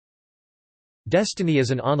Destiny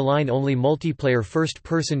is an online-only multiplayer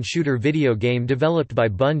first-person shooter video game developed by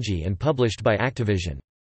Bungie and published by Activision.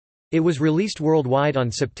 It was released worldwide on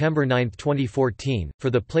September 9, 2014, for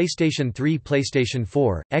the PlayStation 3, PlayStation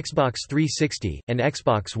 4, Xbox 360, and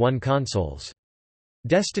Xbox One consoles.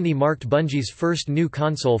 Destiny marked Bungie's first new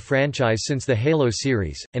console franchise since the Halo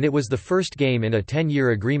series, and it was the first game in a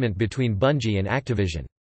 10-year agreement between Bungie and Activision.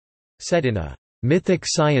 Set in a mythic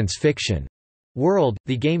science fiction world,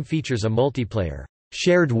 the game features a multiplayer,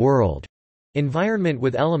 shared world environment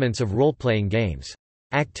with elements of role-playing games.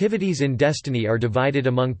 Activities in Destiny are divided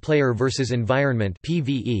among player versus environment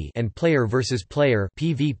 (PvE) and player versus player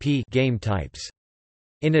 (PvP) game types.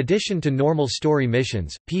 In addition to normal story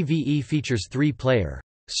missions, PvE features 3-player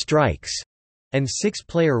strikes and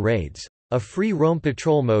 6-player raids. A free roam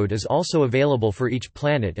patrol mode is also available for each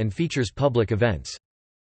planet and features public events.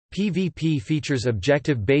 PvP features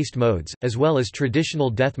objective-based modes, as well as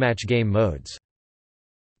traditional deathmatch game modes.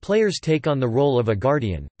 Players take on the role of a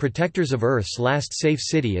guardian, protectors of Earth's last safe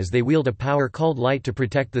city as they wield a power called light to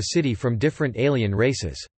protect the city from different alien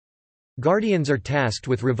races. Guardians are tasked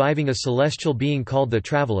with reviving a celestial being called the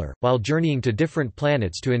Traveler, while journeying to different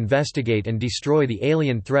planets to investigate and destroy the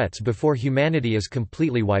alien threats before humanity is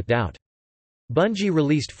completely wiped out. Bungie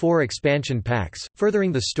released 4 expansion packs,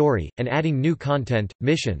 furthering the story, and adding new content,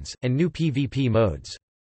 missions, and new PvP modes.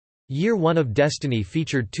 Year 1 of Destiny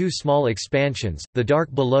featured 2 small expansions, The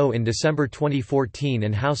Dark Below in December 2014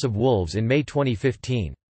 and House of Wolves in May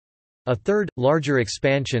 2015. A third, larger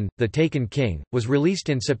expansion, The Taken King, was released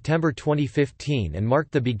in September 2015 and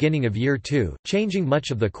marked the beginning of Year 2, changing much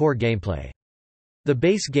of the core gameplay. The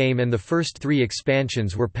base game and the first 3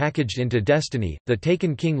 expansions were packaged into Destiny, The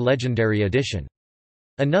Taken King Legendary Edition.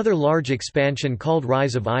 Another large expansion called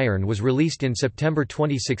Rise of Iron was released in September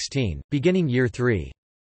 2016, beginning Year 3.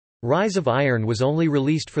 Rise of Iron was only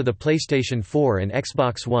released for the PlayStation 4 and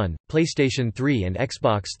Xbox One, PlayStation 3 and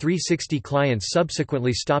Xbox 360 clients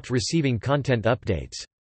subsequently stopped receiving content updates.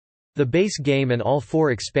 The base game and all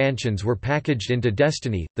 4 expansions were packaged into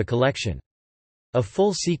Destiny, the Collection. A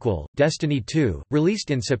full sequel, Destiny 2,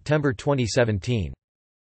 released in September 2017.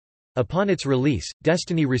 Upon its release,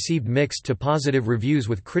 Destiny received mixed to positive reviews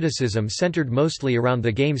with criticism centered mostly around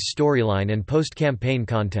the game's storyline and post-campaign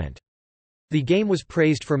content. The game was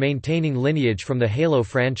praised for maintaining lineage from the Halo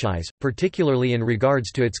franchise, particularly in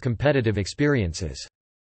regards to its competitive experiences.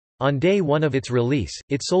 On day 1 of its release,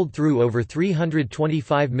 it sold through over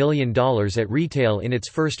 $325 million at retail in its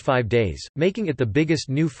first 5 days, making it the biggest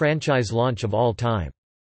new franchise launch of all time.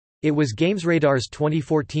 It was GamesRadar's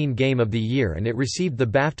 2014 Game of the Year and it received the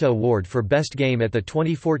BAFTA Award for Best Game at the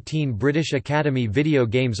 2014 British Academy Video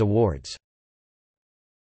Games Awards.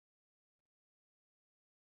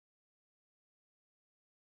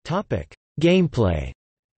 Gameplay.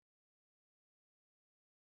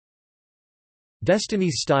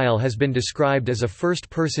 Destiny's style has been described as a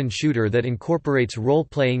first-person shooter that incorporates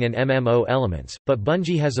role-playing and MMO elements, but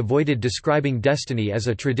Bungie has avoided describing Destiny as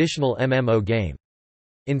a traditional MMO game.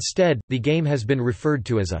 Instead, the game has been referred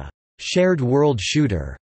to as a shared world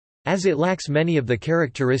shooter, as it lacks many of the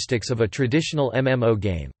characteristics of a traditional MMO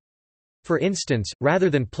game. For instance, rather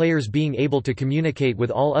than players being able to communicate with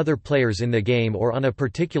all other players in the game or on a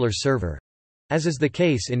particular server, as is the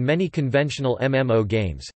case in many conventional MMO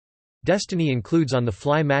games, Destiny includes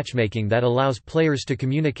on-the-fly matchmaking that allows players to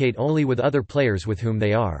communicate only with other players with whom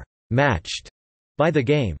they are matched by the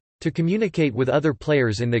game. To communicate with other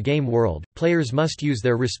players in the game world, players must use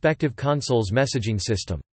their respective console's messaging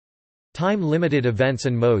system. Time-limited events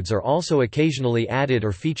and modes are also occasionally added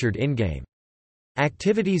or featured in-game.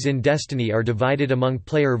 Activities in Destiny are divided among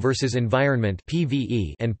player versus environment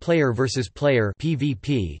 (PvE) and player versus player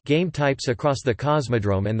 (PvP) game types across the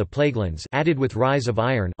Cosmodrome and the Plaguelands, added with Rise of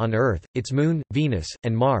Iron on Earth, its moon, Venus,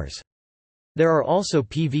 and Mars. There are also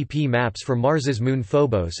PvP maps for Mars's moon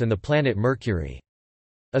Phobos and the planet Mercury.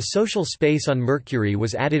 A social space on Mercury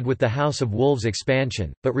was added with the House of Wolves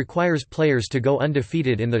expansion, but requires players to go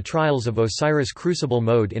undefeated in the Trials of Osiris Crucible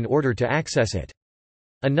mode in order to access it.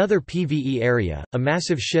 Another PvE area, a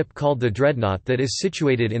massive ship called the Dreadnought that is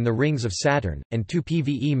situated in the rings of Saturn, and 2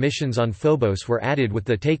 PvE missions on Phobos were added with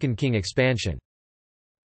the Taken King expansion.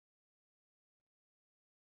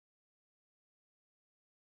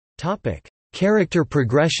 Character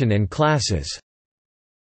progression and classes.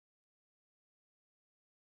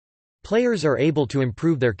 Players are able to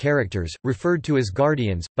improve their characters, referred to as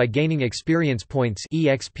Guardians, by gaining experience points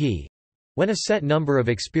 (EXP). When a set number of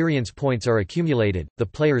experience points are accumulated, the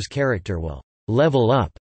player's character will level up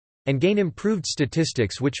and gain improved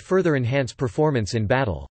statistics which further enhance performance in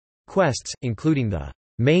battle. Quests, including the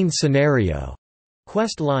main scenario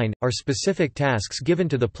Quest line are specific tasks given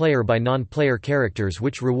to the player by non-player characters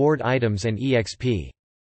which reward items and EXP.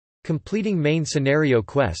 Completing main scenario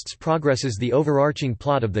quests progresses the overarching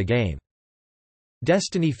plot of the game.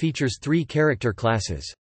 Destiny features 3 character classes.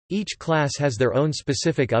 Each class has their own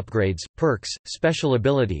specific upgrades, perks, special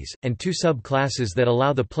abilities, and 2 sub-classes that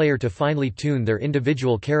allow the player to finely tune their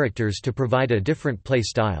individual characters to provide a different play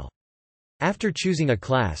style. After choosing a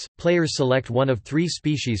class, players select one of 3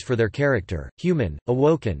 species for their character: human,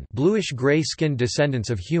 awoken, bluish-gray skinned descendants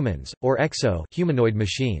of humans, or exo, humanoid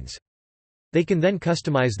machines. They can then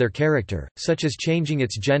customize their character, such as changing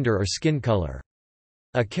its gender or skin color.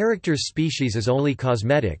 A character's species is only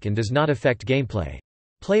cosmetic and does not affect gameplay.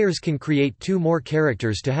 Players can create 2 more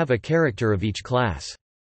characters to have a character of each class.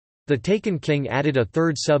 The Taken King added a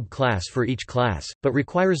 3rd sub-class for each class, but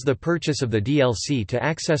requires the purchase of the DLC to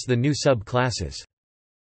access the new sub-classes.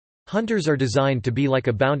 Hunters are designed to be like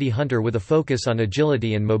a bounty hunter with a focus on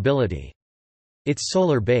agility and mobility. Its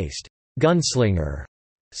solar-based gunslinger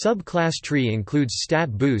sub-class tree includes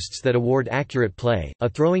stat boosts that award accurate play, a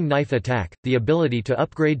throwing knife attack, the ability to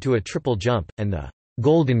upgrade to a triple jump, and the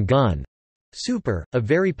Golden Gun super, a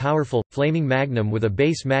very powerful, flaming magnum with a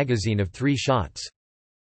base magazine of 3 shots.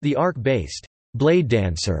 The arc-based Blade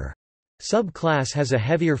Dancer sub-class has a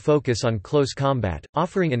heavier focus on close combat,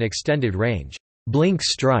 offering an extended range Blink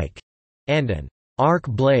Strike and an Arc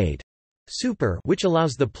Blade super, which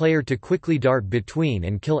allows the player to quickly dart between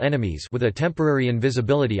and kill enemies with a temporary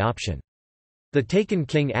invisibility option. The Taken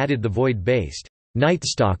King added the void-based Night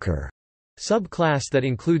Stalker sub-class that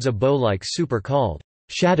includes a bow-like super called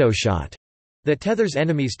Shadow Shot that tethers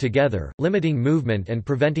enemies together, limiting movement and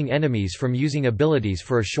preventing enemies from using abilities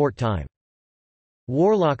for a short time.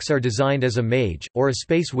 Warlocks are designed as a mage, or a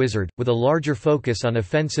space wizard, with a larger focus on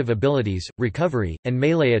offensive abilities, recovery, and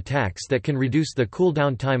melee attacks that can reduce the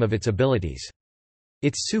cooldown time of its abilities.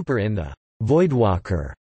 Its super in the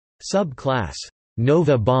Voidwalker sub-class,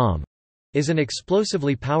 Nova Bomb, is an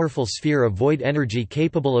explosively powerful sphere of void energy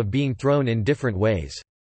capable of being thrown in different ways.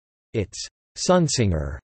 Its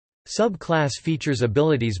Sunsinger sub-class features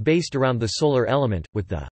abilities based around the solar element, with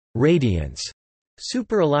the Radiance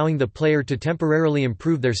super allowing the player to temporarily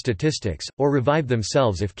improve their statistics, or revive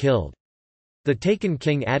themselves if killed. The Taken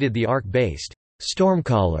King added the arc-based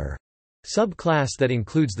Stormcaller sub-class that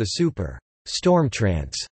includes the super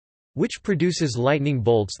Stormtrance, which produces lightning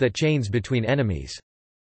bolts that chains between enemies.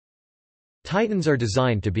 Titans are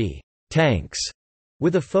designed to be tanks,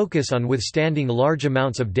 with a focus on withstanding large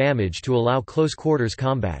amounts of damage to allow close-quarters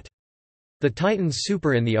combat. The Titan's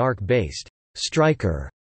super in the arc-based Striker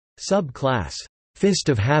sub-class, Fist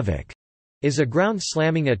of Havoc, is a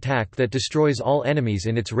ground-slamming attack that destroys all enemies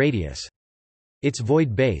in its radius. Its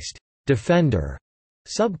void-based Defender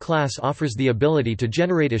sub-class offers the ability to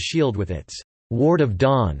generate a shield with its Ward of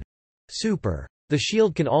Dawn super. The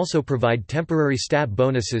shield can also provide temporary stat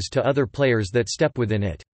bonuses to other players that step within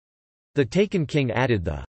it. The Taken King added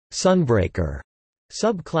the Sunbreaker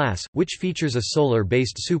sub-class, which features a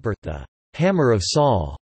solar-based super, the Hammer of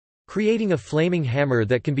Saul, creating a flaming hammer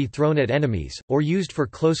that can be thrown at enemies, or used for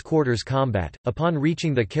close-quarters combat. Upon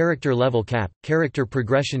reaching the character level cap, character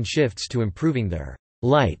progression shifts to improving their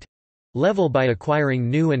light level by acquiring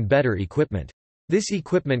new and better equipment. This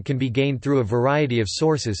equipment can be gained through a variety of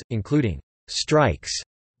sources, including strikes,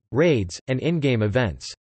 raids, and in-game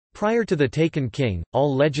events. Prior to the Taken King,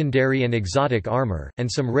 all legendary and exotic armor, and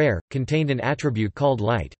some rare, contained an attribute called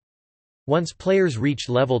light. Once players reached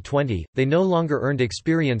level 20, they no longer earned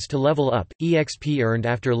experience to level up. EXP earned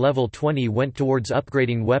after level 20 went towards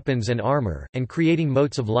upgrading weapons and armor, and creating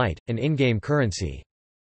motes of light, an in-game currency.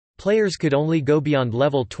 Players could only go beyond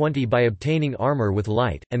level 20 by obtaining armor with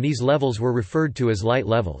light, and these levels were referred to as light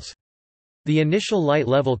levels. The initial light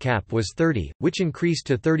level cap was 30, which increased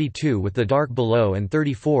to 32 with the Dark Below and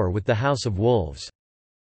 34 with the House of Wolves.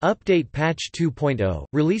 Update Patch 2.0,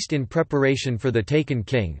 released in preparation for the Taken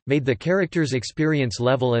King, made the character's experience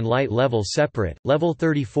level and light level separate. Level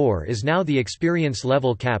 34 is now the experience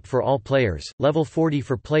level cap for all players, level 40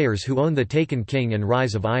 for players who own the Taken King and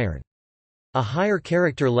Rise of Iron. A higher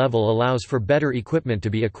character level allows for better equipment to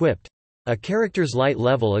be equipped. A character's light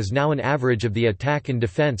level is now an average of the attack and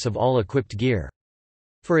defense of all equipped gear.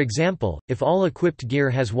 For example, if all equipped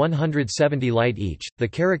gear has 170 light each, the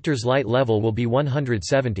character's light level will be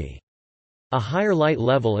 170. A higher light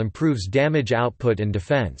level improves damage output and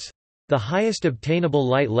defense. The highest obtainable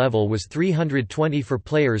light level was 320 for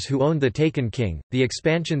players who owned the Taken King. The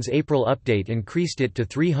expansion's April update increased it to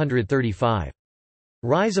 335.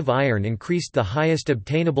 Rise of Iron increased the highest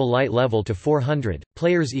obtainable light level to 400.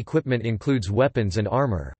 Players' equipment includes weapons and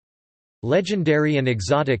armor. Legendary and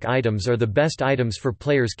exotic items are the best items for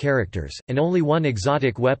players' characters, and only one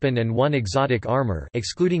exotic weapon and one exotic armor,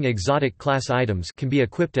 excluding exotic class items, can be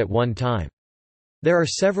equipped at one time. There are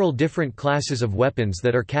several different classes of weapons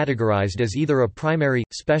that are categorized as either a primary,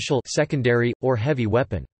 special, secondary, or heavy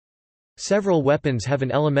weapon. Several weapons have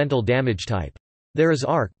an elemental damage type. There is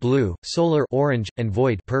arc blue, solar orange, and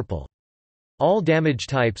void purple. All damage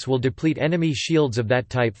types will deplete enemy shields of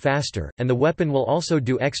that type faster, and the weapon will also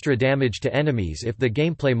do extra damage to enemies if the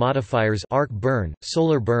gameplay modifiers arc burn,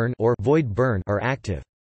 solar burn, or void burn are active.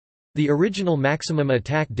 The original maximum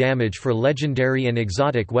attack damage for legendary and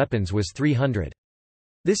exotic weapons was 300.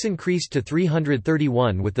 This increased to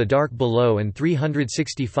 331 with the Dark Below and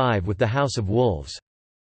 365 with the House of Wolves.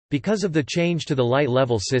 Because of the change to the light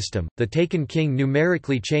level system, the Taken King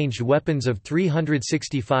numerically changed weapons of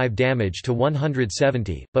 365 damage to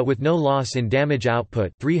 170, but with no loss in damage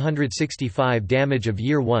output. 365 damage of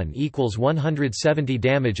Year 1 equals 170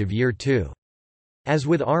 damage of Year 2. As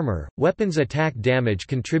with armor, weapons attack damage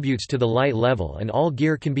contributes to the light level and all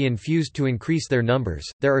gear can be infused to increase their numbers.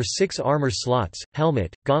 There are 6 armor slots: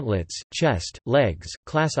 helmet, gauntlets, chest, legs,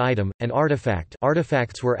 class item, and artifact.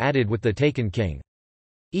 Artifacts were added with the Taken King.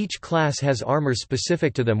 Each class has armor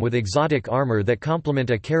specific to them with exotic armor that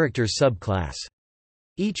complement a character's subclass.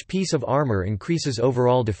 Each piece of armor increases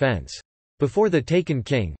overall defense. Before the Taken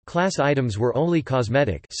King, class items were only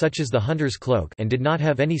cosmetic, such as the Hunter's Cloak, and did not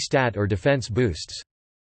have any stat or defense boosts.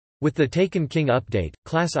 With the Taken King update,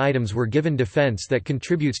 class items were given defense that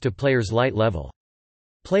contributes to players' light level.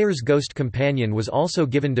 Players' Ghost Companion was also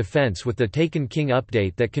given defense with the Taken King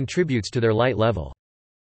update that contributes to their light level.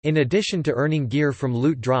 In addition to earning gear from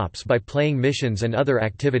loot drops by playing missions and other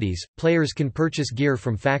activities, players can purchase gear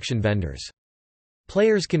from faction vendors.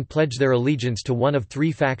 Players can pledge their allegiance to one of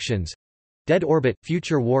 3 factions: Dead Orbit,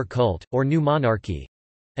 Future War Cult, or New Monarchy,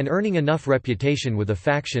 and earning enough reputation with a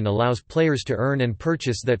faction allows players to earn and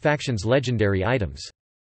purchase that faction's legendary items.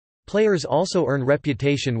 Players also earn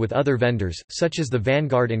reputation with other vendors, such as the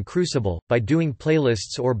Vanguard and Crucible, by doing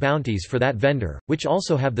playlists or bounties for that vendor, which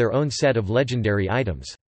also have their own set of legendary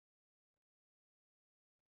items.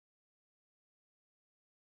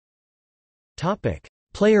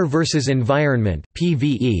 Player versus environment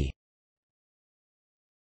 (PvE).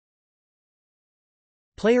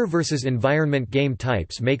 Player versus environment game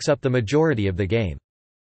types makes up the majority of the game.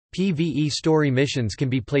 PvE story missions can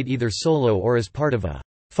be played either solo or as part of a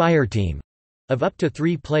fireteam of up to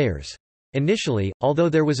 3 players. Initially, although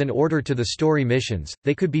there was an order to the story missions,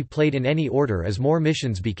 they could be played in any order as more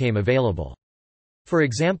missions became available. For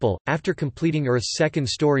example, after completing Earth's second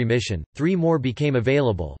story mission, 3 more became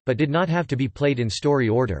available, but did not have to be played in story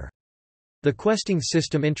order. The questing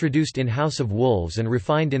system introduced in House of Wolves and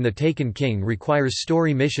refined in the Taken King requires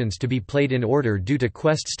story missions to be played in order due to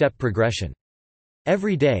quest step progression.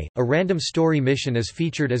 Every day, a random story mission is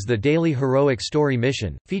featured as the daily heroic story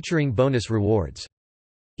mission, featuring bonus rewards.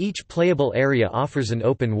 Each playable area offers an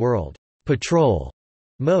open world patrol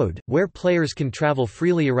mode, where players can travel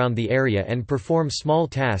freely around the area and perform small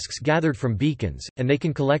tasks gathered from beacons, and they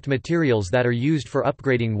can collect materials that are used for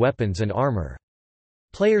upgrading weapons and armor.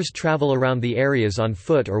 Players travel around the areas on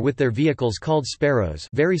foot or with their vehicles called sparrows,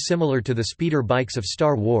 very similar to the speeder bikes of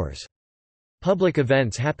Star Wars. Public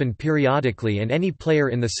events happen periodically and any player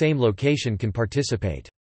in the same location can participate.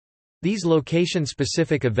 These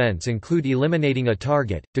location-specific events include eliminating a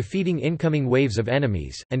target, defeating incoming waves of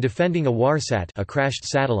enemies, and defending a warsat, a crashed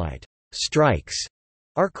satellite. Strikes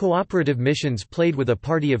are cooperative missions played with a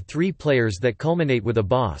party of 3 players that culminate with a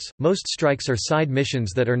boss. Most strikes are side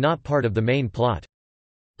missions that are not part of the main plot.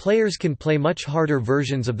 Players can play much harder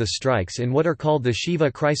versions of the strikes in what are called the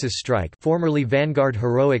Shiva Crisis Strike, formerly Vanguard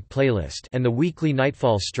Heroic Playlist, and the weekly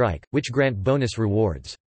Nightfall Strike, which grant bonus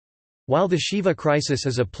rewards. While the Shiva Crisis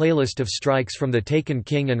is a playlist of strikes from the Taken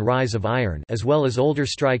King and Rise of Iron, as well as older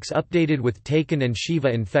strikes updated with Taken and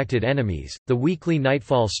Shiva-infected enemies, the weekly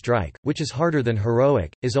Nightfall Strike, which is harder than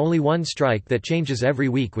Heroic, is only one strike that changes every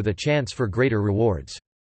week with a chance for greater rewards.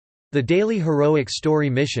 The daily Heroic Story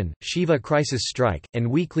Mission, Shiva Crisis Strike, and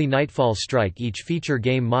weekly Nightfall Strike each feature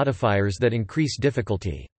game modifiers that increase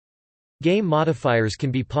difficulty. Game modifiers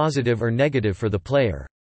can be positive or negative for the player.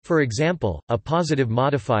 For example, a positive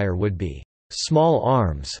modifier would be small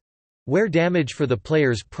arms, where damage for the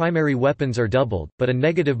player's primary weapons are doubled, but a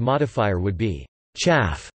negative modifier would be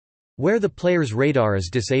chaff, where the player's radar is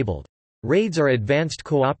disabled. Raids are advanced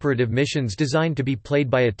cooperative missions designed to be played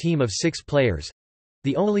by a team of 6 players,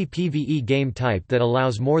 the only PvE game type that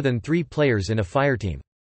allows more than 3 players in a fireteam.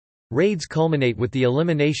 Raids culminate with the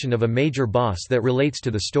elimination of a major boss that relates to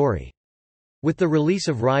the story. With the release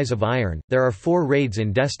of Rise of Iron, there are 4 raids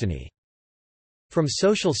in Destiny. From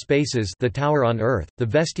social spaces, the Tower on Earth, the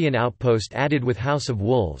Vestian Outpost added with House of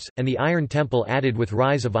Wolves, and the Iron Temple added with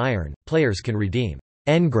Rise of Iron, players can redeem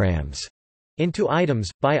engrams into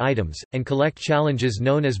items, buy items, and collect challenges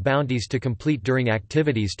known as bounties to complete during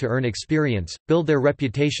activities to earn experience, build their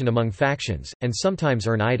reputation among factions, and sometimes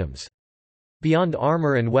earn items. Beyond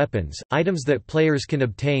armor and weapons, items that players can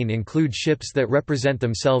obtain include ships that represent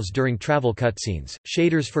themselves during travel cutscenes,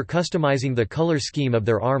 shaders for customizing the color scheme of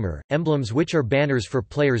their armor, emblems which are banners for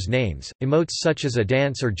players' names, emotes such as a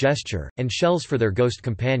dance or gesture, and shells for their ghost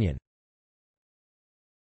companion.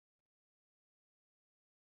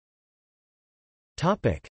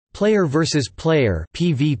 Player versus player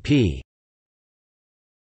 (PvP).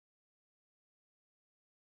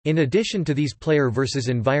 In addition to these player versus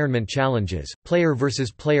environment challenges, player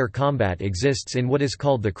versus player combat exists in what is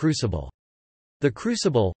called the Crucible. The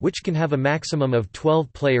Crucible, which can have a maximum of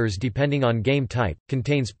 12 players depending on game type,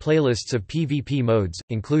 contains playlists of PvP modes,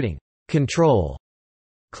 including Control,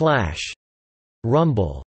 Clash,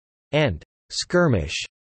 Rumble, and Skirmish.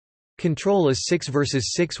 Control is 6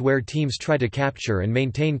 vs 6 where teams try to capture and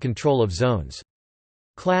maintain control of zones.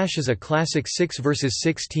 Clash is a classic 6 vs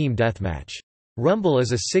 6 team deathmatch. Rumble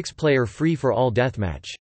is a 6-player free-for-all deathmatch.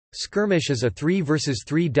 Skirmish is a 3 vs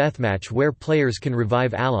 3 deathmatch where players can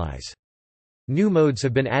revive allies. New modes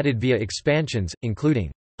have been added via expansions, including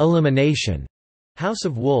Elimination, House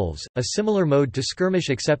of Wolves, a similar mode to Skirmish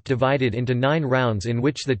except divided into 9 rounds in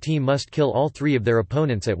which the team must kill all 3 of their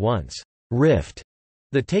opponents at once. Rift,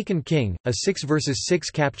 the Taken King, a 6 vs 6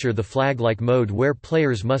 capture the flag-like mode where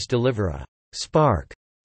players must deliver a spark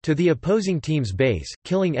to the opposing team's base,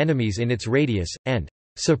 killing enemies in its radius, and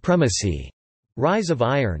Supremacy, Rise of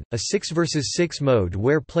Iron, a 6 vs 6 mode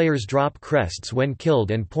where players drop crests when killed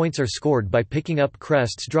and points are scored by picking up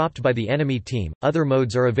crests dropped by the enemy team. Other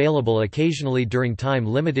modes are available occasionally during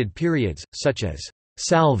time-limited periods, such as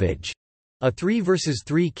Salvage, a 3 vs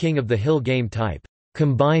 3 King of the Hill game type,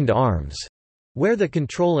 Combined Arms, where the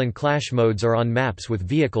Control and Clash modes are on maps with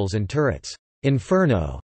vehicles and turrets.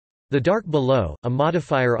 Inferno, the Dark Below, a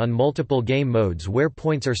modifier on multiple game modes where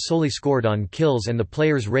points are solely scored on kills and the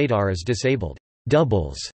player's radar is disabled.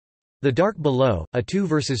 Doubles, the Dark Below, a 2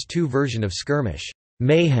 vs 2 version of Skirmish.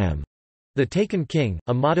 Mayhem, the Taken King,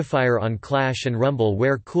 a modifier on Clash and Rumble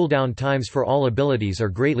where cooldown times for all abilities are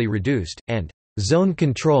greatly reduced, and Zone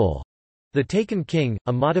Control, the Taken King,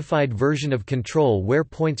 a modified version of Control where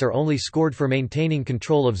points are only scored for maintaining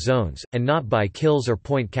control of zones, and not by kills or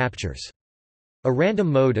point captures. A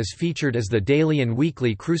random mode is featured as the daily and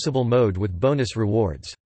weekly Crucible mode with bonus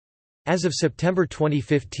rewards. As of September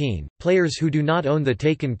 2015, players who do not own the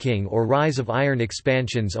Taken King or Rise of Iron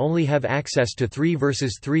expansions only have access to 3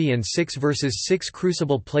 vs 3 and 6 vs 6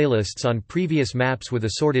 Crucible playlists on previous maps with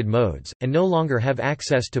assorted modes, and no longer have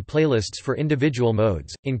access to playlists for individual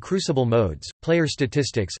modes. In Crucible modes, player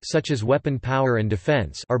statistics such as weapon power and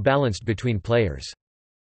defense are balanced between players.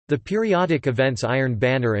 The periodic events Iron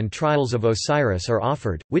Banner and Trials of Osiris are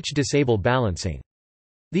offered, which disable balancing.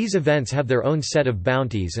 These events have their own set of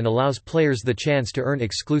bounties and allows players the chance to earn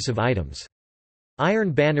exclusive items.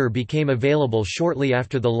 Iron Banner became available shortly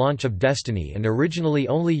after the launch of Destiny and originally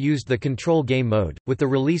only used the Control game mode. With the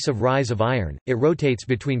release of Rise of Iron, it rotates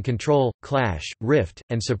between Control, Clash, Rift,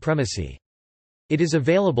 and Supremacy. It is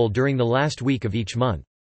available during the last week of each month.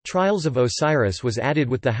 Trials of Osiris was added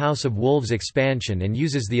with the House of Wolves expansion and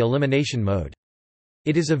uses the Elimination mode.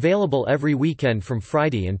 It is available every weekend from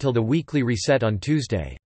Friday until the weekly reset on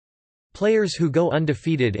Tuesday. Players who go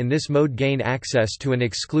undefeated in this mode gain access to an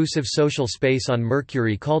exclusive social space on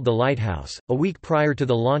Mercury called the Lighthouse. A week prior to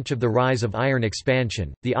the launch of the Rise of Iron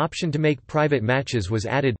expansion, the option to make private matches was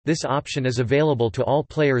added. This option is available to all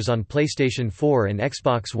players on PlayStation 4 and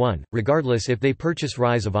Xbox One, regardless if they purchase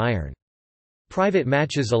Rise of Iron. Private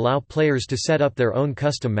matches allow players to set up their own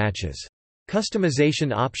custom matches.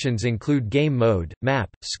 Customization options include game mode, map,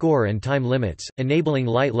 score and time limits, enabling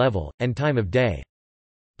light level, and time of day.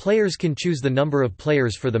 Players can choose the number of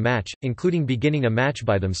players for the match, including beginning a match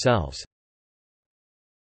by themselves.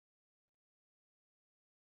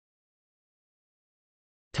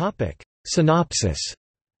 Synopsis.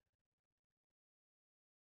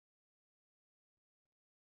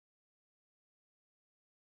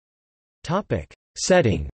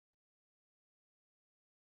 Setting.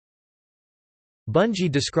 Bungie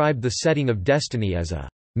described the setting of Destiny as a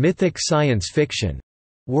mythic science fiction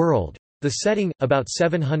world. The setting, about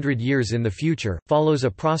 700 years in the future, follows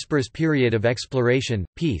a prosperous period of exploration,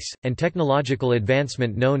 peace, and technological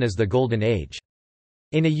advancement known as the Golden Age.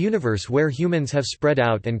 In a universe where humans have spread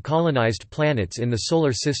out and colonized planets in the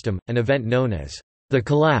Solar System, an event known as the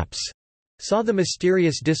Collapse saw the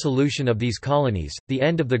mysterious dissolution of these colonies, the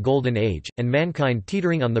end of the Golden Age, and mankind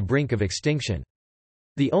teetering on the brink of extinction.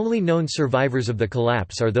 The only known survivors of the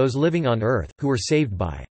collapse are those living on Earth, who were saved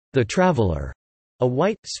by the Traveler, a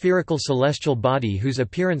white, spherical celestial body whose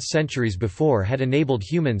appearance centuries before had enabled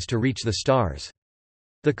humans to reach the stars.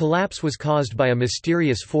 The collapse was caused by a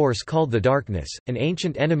mysterious force called the Darkness, an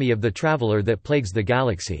ancient enemy of the Traveler that plagues the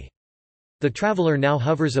galaxy. The Traveler now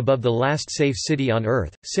hovers above the last safe city on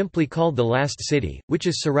Earth, simply called the Last City, which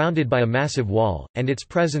is surrounded by a massive wall, and its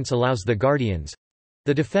presence allows the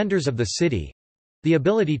Guardians—the defenders of the city—the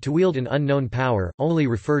ability to wield an unknown power, only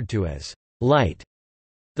referred to as light.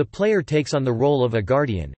 The player takes on the role of a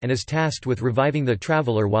Guardian, and is tasked with reviving the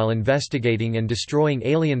Traveler while investigating and destroying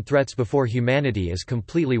alien threats before humanity is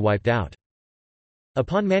completely wiped out.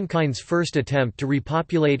 Upon mankind's first attempt to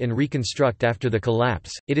repopulate and reconstruct after the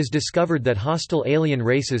collapse, it is discovered that hostile alien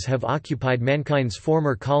races have occupied mankind's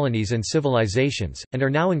former colonies and civilizations, and are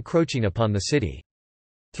now encroaching upon the city.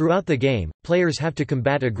 Throughout the game, players have to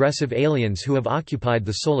combat aggressive aliens who have occupied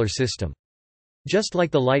the solar system. Just like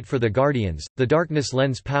the light for the Guardians, the darkness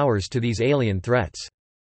lends powers to these alien threats.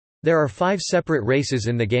 There are 5 separate races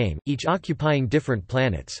in the game, each occupying different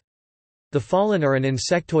planets. The Fallen are an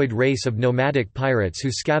insectoid race of nomadic pirates who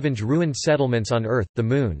scavenge ruined settlements on Earth, the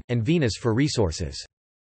Moon, and Venus for resources.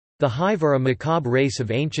 The Hive are a macabre race of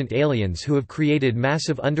ancient aliens who have created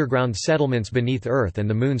massive underground settlements beneath Earth and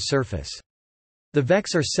the Moon's surface. The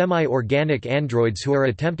Vex are semi-organic androids who are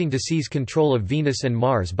attempting to seize control of Venus and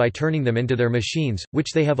Mars by turning them into their machines,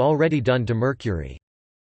 which they have already done to Mercury.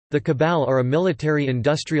 The Cabal are a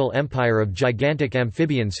military-industrial empire of gigantic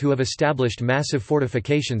amphibians who have established massive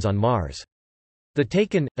fortifications on Mars. The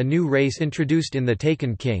Taken, a new race introduced in The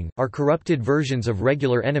Taken King, are corrupted versions of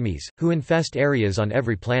regular enemies, who infest areas on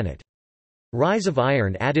every planet. Rise of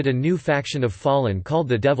Iron added a new faction of Fallen called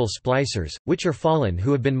the Devil Splicers, which are Fallen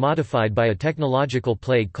who have been modified by a technological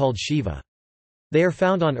plague called Shiva. They are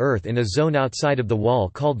found on Earth in a zone outside of the wall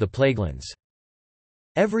called the Plaguelands.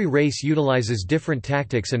 Every race utilizes different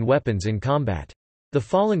tactics and weapons in combat. The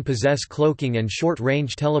Fallen possess cloaking and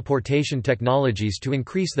short-range teleportation technologies to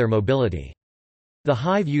increase their mobility. The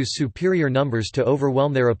Hive use superior numbers to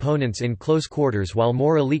overwhelm their opponents in close quarters while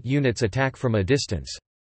more elite units attack from a distance.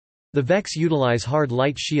 The Vex utilize hard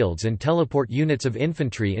light shields and teleport units of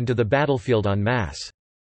infantry into the battlefield en masse.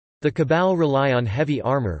 The Cabal rely on heavy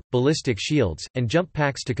armor, ballistic shields, and jump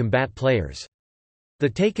packs to combat players. The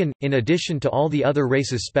Taken, in addition to all the other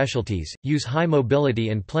races' specialties, use high mobility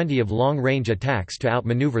and plenty of long-range attacks to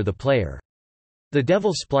outmaneuver the player. The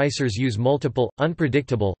Devil Splicers use multiple,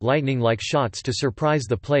 unpredictable, lightning-like shots to surprise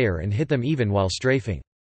the player and hit them even while strafing.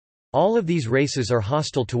 All of these races are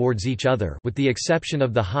hostile towards each other with the exception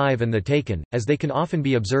of the Hive and the Taken, as they can often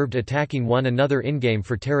be observed attacking one another in-game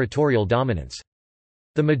for territorial dominance.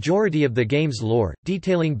 The majority of the game's lore,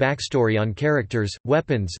 detailing backstory on characters,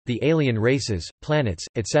 weapons, the alien races, planets,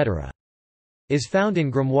 etc., is found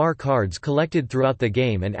in grimoire cards collected throughout the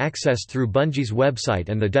game and accessed through Bungie's website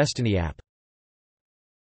and the Destiny app.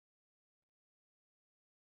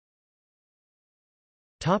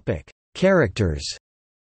 Characters.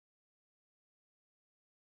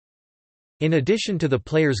 In addition to the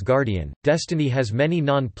player's Guardian, Destiny has many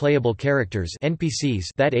non-playable characters (NPCs)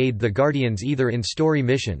 that aid the Guardians either in story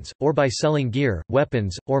missions, or by selling gear,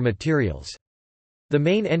 weapons, or materials. The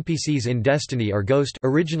main NPCs in Destiny are Ghost,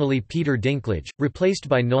 originally Peter Dinklage, replaced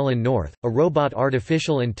by Nolan North, a robot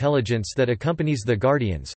artificial intelligence that accompanies the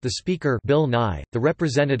Guardians, the Speaker Bill Nye, the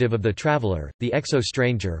representative of the Traveler, the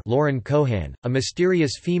Exo-Stranger Lauren Cohan, a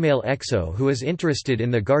mysterious female Exo who is interested in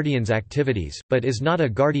the Guardians' activities, but is not a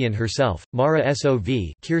Guardian herself, Mara Sov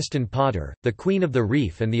Kirsten Potter, the Queen of the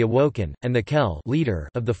Reef and the Awoken, and the Kel leader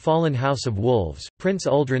of the Fallen House of Wolves, Prince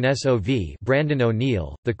Uldren Sov Brandon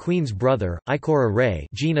O'Neill, the Queen's brother, Ikora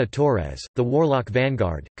Gina Torres, the Warlock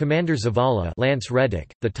Vanguard, Commander Zavala Lance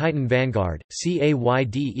Reddick, the Titan Vanguard,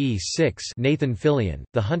 CAYDE-6 Nathan Fillion,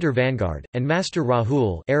 the Hunter Vanguard, and Master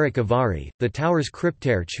Rahul Eric Avari, the Tower's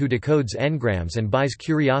Cryptarch who decodes engrams and buys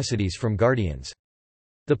curiosities from Guardians.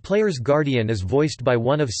 The player's Guardian is voiced by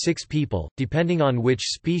one of 6 people, depending on which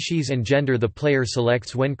species and gender the player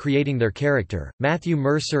selects when creating their character. Matthew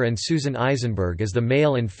Mercer and Susan Eisenberg as the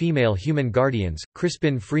male and female human Guardians,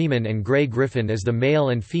 Crispin Freeman and Gray Griffin as the male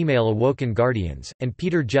and female Awoken Guardians, and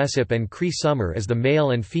Peter Jessup and Cree Summer as the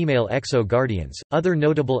male and female Exo Guardians. Other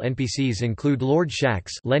notable NPCs include Lord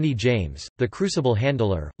Shax, Lenny James, the Crucible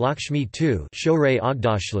Handler, Lakshmi II, Shorey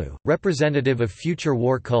Ogdashlu, representative of Future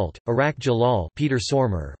War Cult, Arak Jalal, Peter Sormer,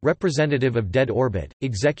 Farmer, representative of Dead Orbit;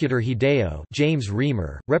 Executor Hideo, James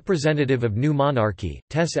Reamer, representative of New Monarchy;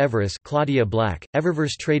 Tess Everest, Claudia Black;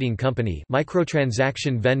 Eververse Trading Company,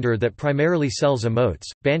 microtransaction vendor that primarily sells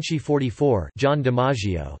emotes; Banshee 44, John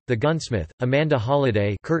DiMaggio; The Gunsmith, Amanda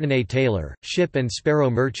Holliday, Courtenay Taylor; Ship and Sparrow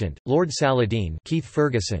Merchant, Lord Saladin, Keith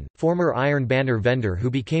Ferguson, former Iron Banner vendor who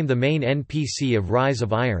became the main NPC of Rise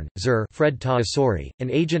of Iron; Zur, Fred Taasori,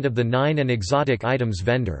 an agent of the Nine and exotic items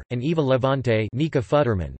vendor; and Eva Levante, Nika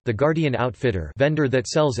Futterman, the Guardian Outfitter vendor that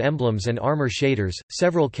sells emblems and armor shaders.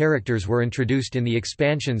 Several characters were introduced in the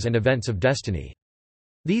expansions and events of Destiny.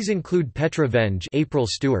 These include Petra Venge, April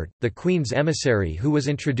Stewart, the Queen's emissary who was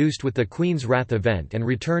introduced with the Queen's Wrath event and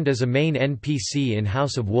returned as a main NPC in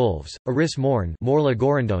House of Wolves; Eris Morn, Morla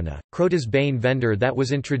Gorondona, Crota's Bane vendor that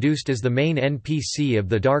was introduced as the main NPC of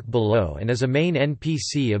The Dark Below and as a main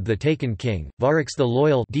NPC of The Taken King; Varix the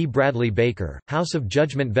Loyal, D. Bradley Baker, House of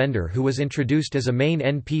Judgment vendor who was introduced as a main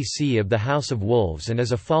NPC of the House of Wolves and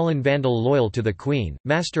as a fallen vandal loyal to the Queen;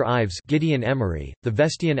 Master Ives, Gideon Emery, the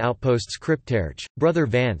Vestian Outposts Cryptarch, Brother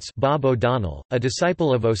Vance, Bob O'Donnell, a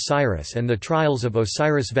disciple of Osiris and the Trials of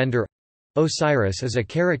Osiris vendor. Osiris is a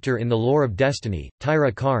character in the lore of Destiny;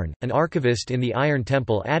 Tyra Karn, an archivist in the Iron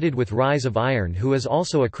Temple added with Rise of Iron who is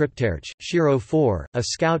also a Cryptarch; Shiro 4, a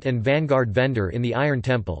scout and vanguard vendor in the Iron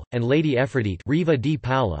Temple; and Lady Aphrodite, Riva di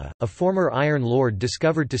Paula, a former Iron Lord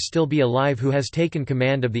discovered to still be alive who has taken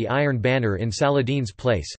command of the Iron Banner in Saladin's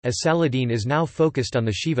place, as Saladin is now focused on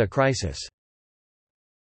the Shiva crisis.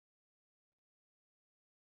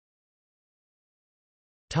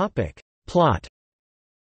 Plot.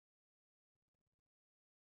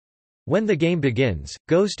 When the game begins,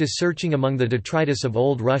 Ghost is searching among the detritus of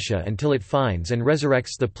old Russia until it finds and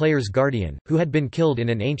resurrects the player's guardian, who had been killed in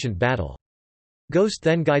an ancient battle. Ghost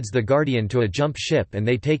then guides the guardian to a jump ship and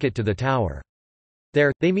they take it to the tower.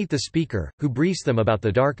 There, they meet the Speaker, who briefs them about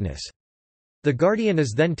the darkness. The Guardian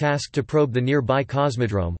is then tasked to probe the nearby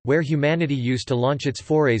Cosmodrome, where humanity used to launch its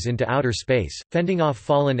forays into outer space, fending off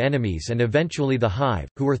fallen enemies and eventually the Hive,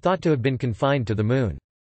 who were thought to have been confined to the Moon.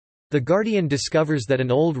 The Guardian discovers that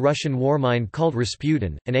an old Russian warmind called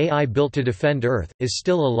Rasputin, an AI built to defend Earth, is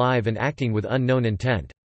still alive and acting with unknown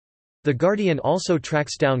intent. The Guardian also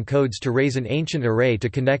tracks down codes to raise an ancient array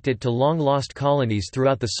to connect it to long-lost colonies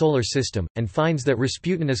throughout the Solar System, and finds that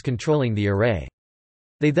Rasputin is controlling the array.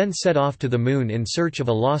 They then set off to the Moon in search of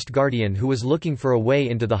a lost Guardian who was looking for a way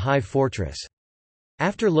into the Hive fortress.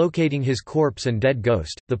 After locating his corpse and dead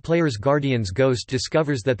ghost, the player's Guardian's ghost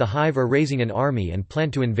discovers that the Hive are raising an army and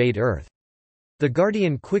plan to invade Earth. The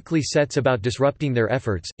Guardian quickly sets about disrupting their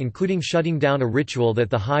efforts, including shutting down a ritual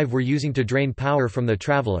that the Hive were using to drain power from the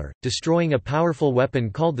Traveler, destroying a powerful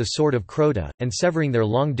weapon called the Sword of Crota, and severing their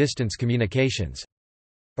long-distance communications.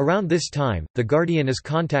 Around this time, the Guardian is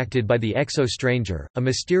contacted by the Exo-Stranger, a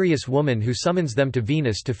mysterious woman who summons them to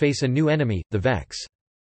Venus to face a new enemy, the Vex.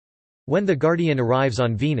 When the Guardian arrives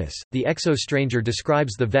on Venus, the Exo-Stranger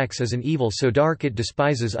describes the Vex as an evil so dark it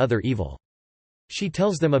despises other evil. She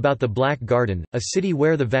tells them about the Black Garden, a city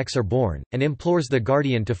where the Vex are born, and implores the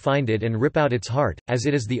Guardian to find it and rip out its heart, as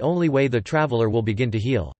it is the only way the Traveler will begin to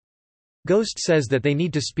heal. Ghost says that they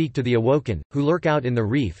need to speak to the Awoken, who lurk out in the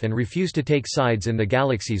reef and refuse to take sides in the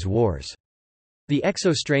galaxy's wars. The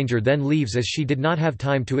Exo-Stranger then leaves as she did not have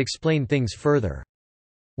time to explain things further.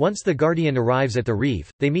 Once the Guardian arrives at the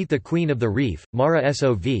reef, they meet the Queen of the Reef, Mara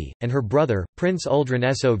Sov, and her brother, Prince Uldren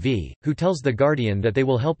Sov, who tells the Guardian that they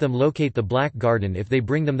will help them locate the Black Garden if they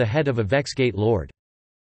bring them the head of a Vex Gate Lord.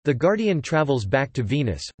 The Guardian travels back to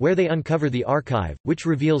Venus, where they uncover the Archive, which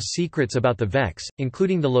reveals secrets about the Vex,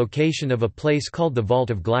 including the location of a place called the Vault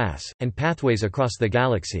of Glass, and pathways across the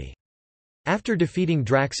galaxy. After defeating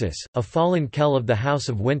Draxus, a fallen Kel of the House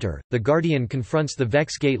of Winter, the Guardian confronts the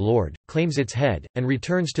Vex Gate Lord, claims its head, and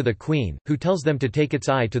returns to the Queen, who tells them to take its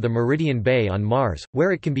eye to the Meridian Bay on Mars,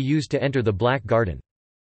 where it can be used to enter the Black Garden.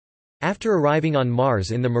 After arriving on Mars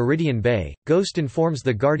in the Meridian Bay, Ghost informs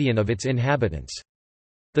the Guardian of its inhabitants.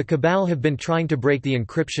 The Cabal have been trying to break the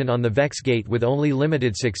encryption on the Vex Gate with only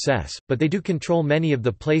limited success, but they do control many of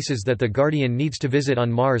the places that the Guardian needs to visit on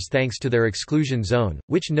Mars thanks to their exclusion zone,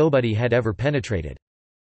 which nobody had ever penetrated.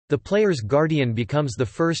 The player's Guardian becomes the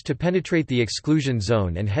first to penetrate the exclusion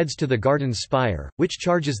zone and heads to the Garden's spire, which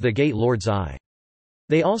charges the Gate Lord's eye.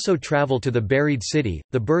 They also travel to the Buried City,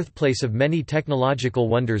 the birthplace of many technological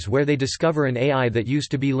wonders, where they discover an AI that used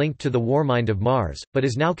to be linked to the Warmind of Mars, but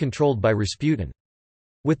is now controlled by Rasputin.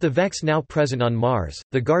 With the Vex now present on Mars,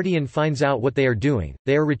 the Guardian finds out what they are doing.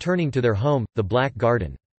 They are returning to their home, the Black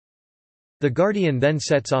Garden. The Guardian then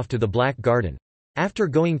sets off to the Black Garden. After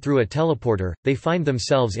going through a teleporter, they find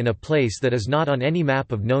themselves in a place that is not on any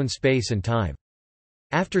map of known space and time.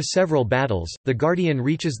 After several battles, the Guardian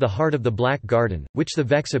reaches the heart of the Black Garden, which the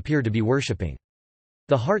Vex appear to be worshipping.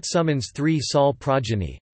 The heart summons three Sol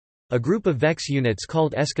progeny, a group of Vex units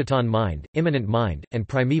called Eschaton Mind, Immanent Mind, and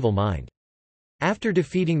Primeval Mind. After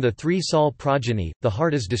defeating the three Sol progeny, the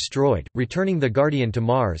heart is destroyed, returning the Guardian to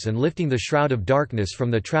Mars and lifting the Shroud of Darkness from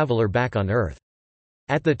the Traveler back on Earth.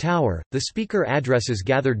 At the tower, the speaker addresses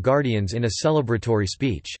gathered Guardians in a celebratory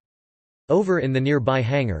speech. Over in the nearby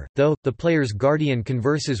hangar, though, the player's Guardian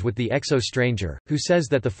converses with the Exo-Stranger, who says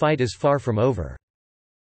that the fight is far from over.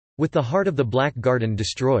 With the heart of the Black Garden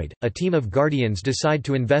destroyed, a team of Guardians decide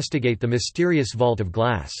to investigate the mysterious Vault of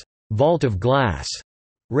Glass,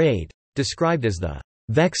 raid. Described as the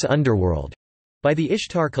Vex Underworld by the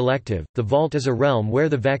Ishtar Collective, the Vault is a realm where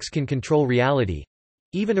the Vex can control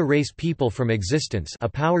reality—even erase people from existence, a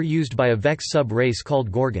power used by a Vex sub-race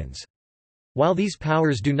called Gorgons. While these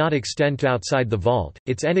powers do not extend to outside the Vault,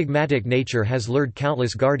 its enigmatic nature has lured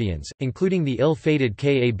countless Guardians, including the ill-fated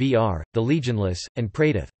Kabr, the Legionless, and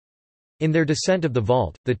Praedyth. In their descent of the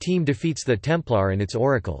Vault, the team defeats the Templar and its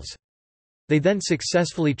oracles. They then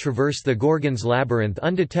successfully traverse the Gorgon's labyrinth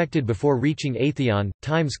undetected before reaching Atheon,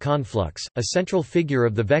 Time's Conflux, a central figure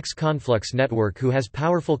of the Vex Conflux network who has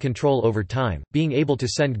powerful control over time, being able to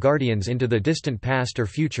send Guardians into the distant past or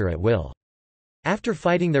future at will. After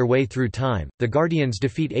fighting their way through time, the Guardians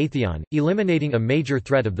defeat Atheon, eliminating a major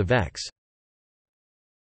threat of the Vex.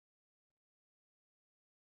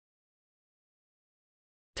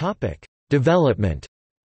 Development.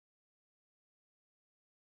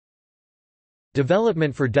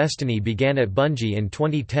 Development for Destiny began at Bungie in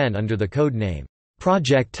 2010 under the code name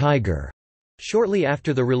Project Tiger, shortly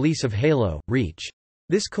after the release of Halo: Reach.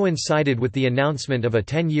 This coincided with the announcement of a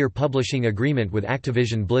 10-year publishing agreement with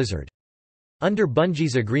Activision Blizzard. Under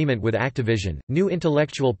Bungie's agreement with Activision, new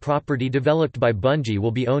intellectual property developed by Bungie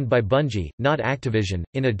will be owned by Bungie, not Activision,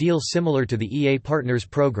 in a deal similar to the EA Partners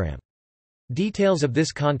program. Details of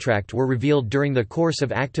this contract were revealed during the course of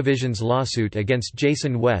Activision's lawsuit against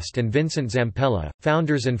Jason West and Vincent Zampella,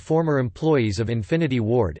 founders and former employees of Infinity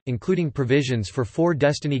Ward, including provisions for 4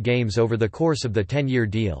 Destiny games over the course of the 10-year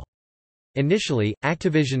deal. Initially,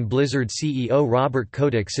 Activision Blizzard CEO Robert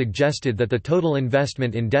Kotick suggested that the total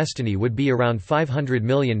investment in Destiny would be around $500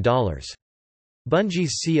 million.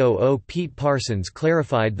 Bungie's COO Pete Parsons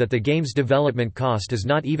clarified that the game's development cost is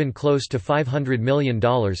not even close to $500 million,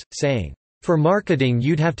 saying, "For marketing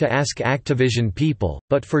you'd have to ask Activision people,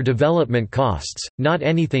 but for development costs, not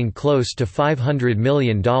anything close to $500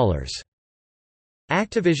 million."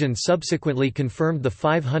 Activision subsequently confirmed the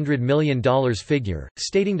 $500 million figure,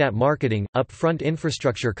 stating that marketing, upfront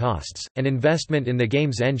infrastructure costs, and investment in the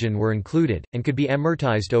game's engine were included, and could be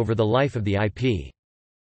amortized over the life of the IP.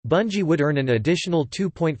 Bungie would earn an additional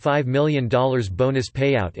 $2.5 million bonus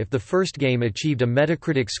payout if the first game achieved a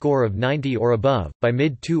Metacritic score of 90 or above. By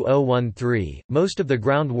mid-2013, most of the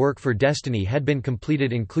groundwork for Destiny had been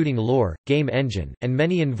completed, including lore, game engine, and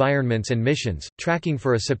many environments and missions, tracking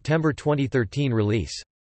for a September 2013 release.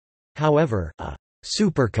 However, a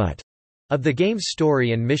supercut of the game's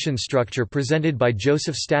story and mission structure presented by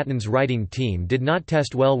Joseph Staten's writing team did not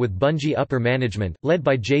test well with Bungie upper management, led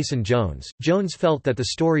by Jason Jones. Jones felt that the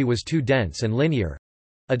story was too dense and linear.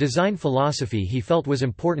 A design philosophy he felt was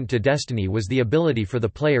important to Destiny was the ability for the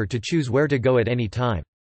player to choose where to go at any time.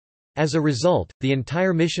 As a result, the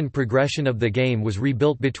entire mission progression of the game was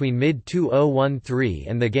rebuilt between mid-2013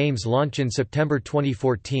 and the game's launch in September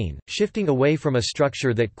 2014, shifting away from a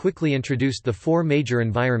structure that quickly introduced the 4 major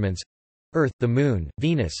environments, Earth, the Moon,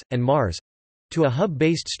 Venus, and Mars, to a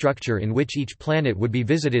hub-based structure in which each planet would be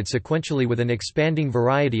visited sequentially with an expanding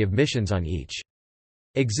variety of missions on each.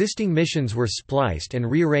 Existing missions were spliced and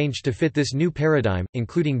rearranged to fit this new paradigm,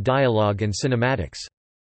 including dialogue and cinematics.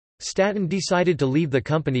 Staten decided to leave the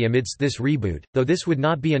company amidst this reboot, though this would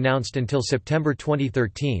not be announced until September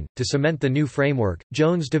 2013. To cement the new framework,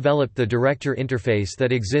 Jones developed the director interface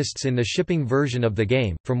that exists in the shipping version of the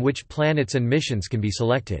game, from which planets and missions can be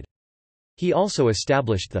selected. He also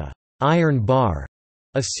established the Iron Bar,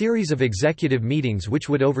 a series of executive meetings which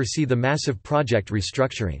would oversee the massive project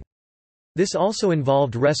restructuring. This also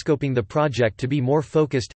involved rescoping the project to be more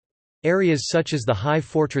focused. Areas such as the High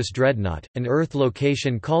Fortress Dreadnought, an Earth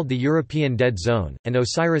location called the European Dead Zone, and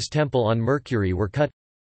Osiris Temple on Mercury were cut.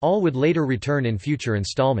 All would later return in future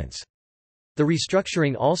installments. The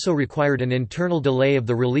restructuring also required an internal delay of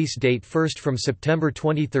the release date, first from September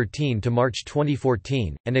 2013 to March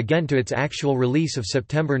 2014, and again to its actual release of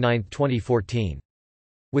September 9, 2014.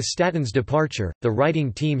 With Staten's departure, the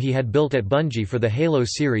writing team he had built at Bungie for the Halo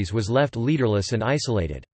series was left leaderless and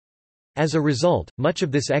isolated. As a result, much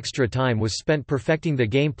of this extra time was spent perfecting the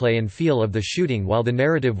gameplay and feel of the shooting while the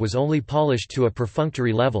narrative was only polished to a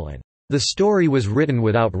perfunctory level and the story was written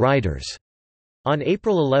without writers. On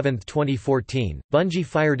April 11, 2014, Bungie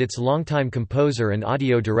fired its longtime composer and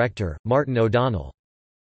audio director, Martin O'Donnell.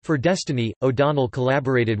 For Destiny, O'Donnell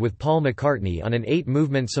collaborated with Paul McCartney on an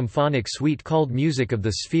 8-movement symphonic suite called Music of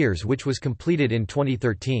the Spheres, which was completed in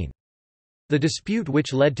 2013. The dispute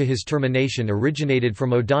which led to his termination originated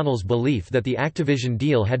from O'Donnell's belief that the Activision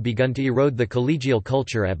deal had begun to erode the collegial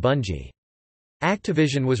culture at Bungie.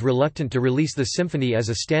 Activision was reluctant to release the symphony as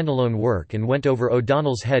a standalone work and went over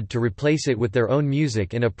O'Donnell's head to replace it with their own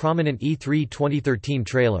music in a prominent E3 2013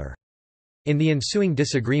 trailer. In the ensuing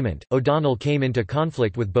disagreement, O'Donnell came into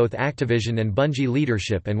conflict with both Activision and Bungie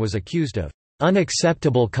leadership and was accused of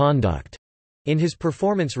unacceptable conduct in his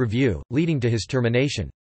performance review, leading to his termination.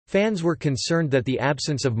 Fans were concerned that the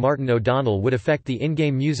absence of Martin O'Donnell would affect the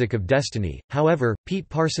in-game music of Destiny. However, Pete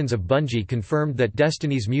Parsons of Bungie confirmed that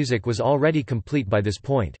Destiny's music was already complete by this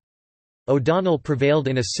point. O'Donnell prevailed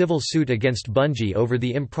in a civil suit against Bungie over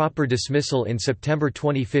the improper dismissal in September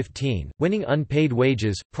 2015, winning unpaid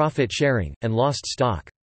wages, profit sharing, and lost stock.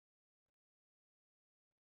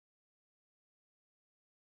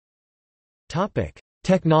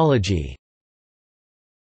 Technology.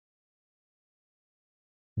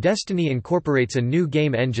 Destiny incorporates a new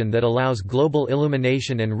game engine that allows global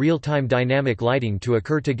illumination and real-time dynamic lighting to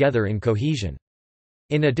occur together in cohesion.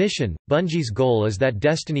 In addition, Bungie's goal is that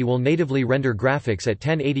Destiny will natively render graphics at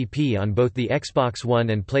 1080p on both the Xbox One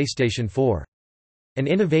and PlayStation 4. An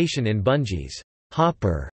innovation in Bungie's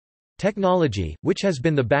Hopper technology, which has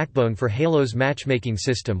been the backbone for Halo's matchmaking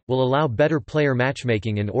system, will allow better player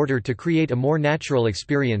matchmaking in order to create a more natural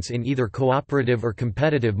experience in either cooperative or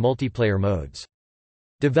competitive multiplayer modes.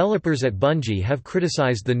 Developers at Bungie have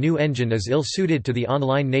criticized the new engine as ill-suited to the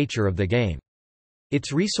online nature of the game.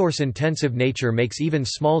 Its resource-intensive nature makes even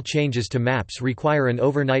small changes to maps require an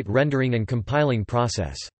overnight rendering and compiling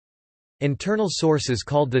process. Internal sources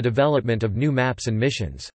called the development of new maps and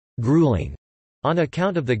missions grueling on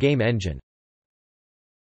account of the game engine.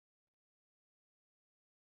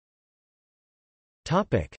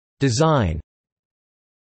 Design.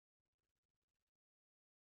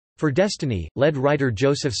 For Destiny, lead writer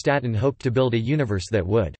Joseph Staten hoped to build a universe that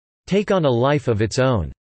would take on a life of its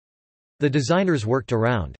own. The designers worked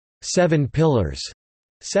around 7 pillars,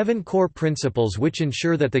 7 core principles which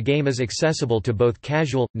ensure that the game is accessible to both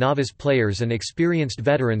casual, novice players and experienced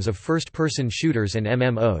veterans of first-person shooters and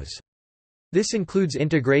MMOs. This includes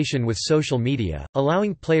integration with social media,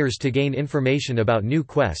 allowing players to gain information about new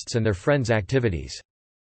quests and their friends' activities.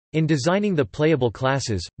 In designing the playable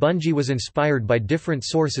classes, Bungie was inspired by different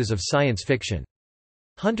sources of science fiction.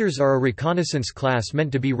 Hunters are a reconnaissance class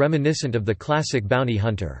meant to be reminiscent of the classic bounty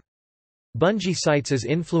hunter. Bungie cites as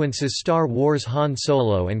influences Star Wars Han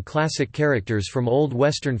Solo and classic characters from old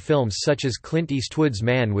Western films such as Clint Eastwood's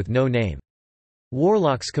Man with No Name.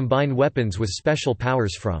 Warlocks combine weapons with special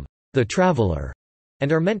powers from the Traveler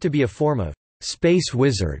and are meant to be a form of space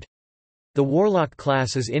wizard. The Warlock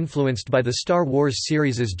class is influenced by the Star Wars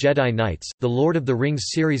series as Jedi Knights, the Lord of the Rings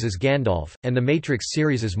series as Gandalf, and the Matrix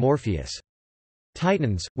series as Morpheus.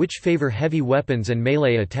 Titans, which favor heavy weapons and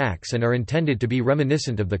melee attacks and are intended to be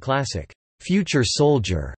reminiscent of the classic Future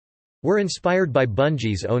Soldier, were inspired by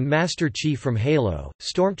Bungie's own Master Chief from Halo,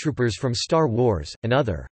 Stormtroopers from Star Wars, and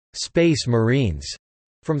other Space Marines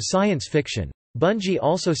from science fiction. Bungie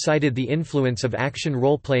also cited the influence of action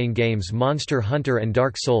role-playing games Monster Hunter and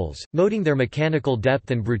Dark Souls, noting their mechanical depth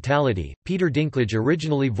and brutality. Peter Dinklage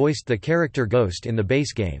originally voiced the character Ghost in the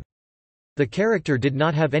base game. The character did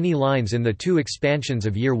not have any lines in the 2 expansions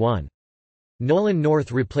of Year 1. Nolan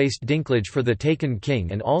North replaced Dinklage for the Taken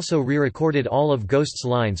King and also re-recorded all of Ghost's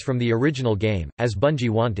lines from the original game, as Bungie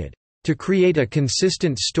wanted to create a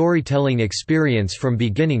consistent storytelling experience from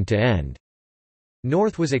beginning to end.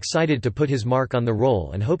 North was excited to put his mark on the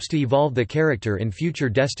role and hopes to evolve the character in future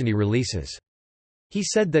Destiny releases. He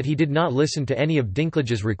said that he did not listen to any of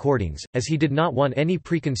Dinklage's recordings, as he did not want any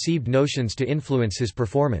preconceived notions to influence his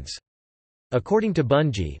performance. According to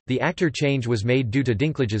Bungie, the actor change was made due to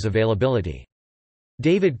Dinklage's availability.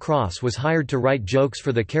 David Cross was hired to write jokes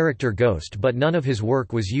for the character Ghost, but none of his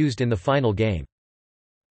work was used in the final game.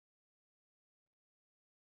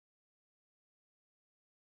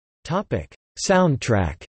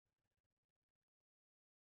 Soundtrack.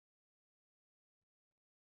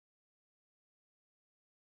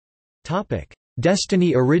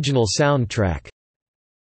 Destiny original soundtrack.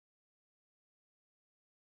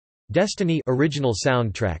 Destiny original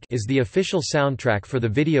soundtrack is the official soundtrack for the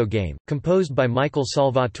video game, composed by Michael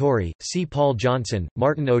Salvatori, C. Paul Johnson,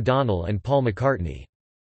 Martin O'Donnell and Paul McCartney.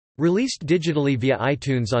 Released digitally via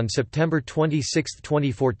iTunes on September 26,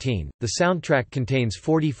 2014, the soundtrack contains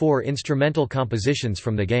 44 instrumental compositions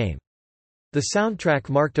from the game. The soundtrack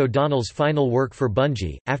marked O'Donnell's final work for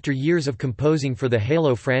Bungie, after years of composing for the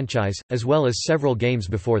Halo franchise, as well as several games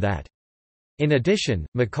before that. In addition,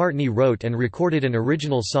 McCartney wrote and recorded an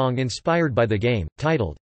original song inspired by the game,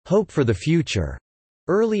 titled, "Hope for the Future."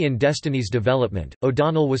 Early in Destiny's development,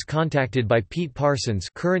 O'Donnell was contacted by Pete Parsons,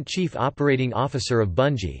 current Chief Operating Officer of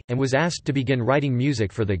Bungie, and was asked to begin writing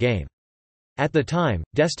music for the game. At the time,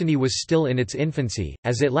 Destiny was still in its infancy,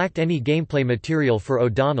 as it lacked any gameplay material for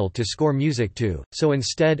O'Donnell to score music to, so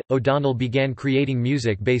instead, O'Donnell began creating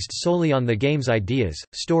music based solely on the game's ideas,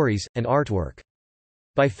 stories, and artwork.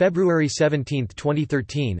 By February 17,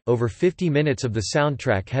 2013, over 50 minutes of the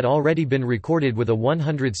soundtrack had already been recorded with a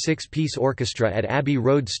 106-piece orchestra at Abbey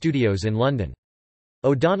Road Studios in London.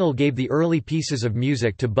 O'Donnell gave the early pieces of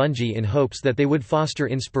music to Bungie in hopes that they would foster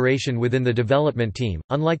inspiration within the development team.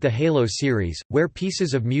 Unlike the Halo series, where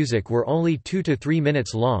pieces of music were only 2 to 3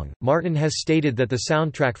 minutes long, Martin has stated that the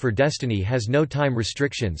soundtrack for Destiny has no time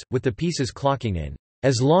restrictions, with the pieces clocking in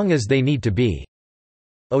as long as they need to be.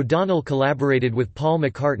 O'Donnell collaborated with Paul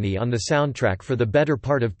McCartney on the soundtrack for the better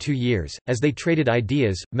part of 2 years, as they traded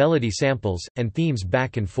ideas, melody samples, and themes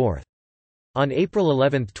back and forth. On April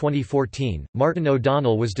 11, 2014, Martin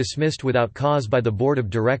O'Donnell was dismissed without cause by the board of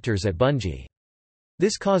directors at Bungie.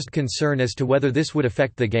 This caused concern as to whether this would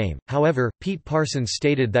affect the game. However, Pete Parsons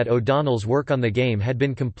stated that O'Donnell's work on the game had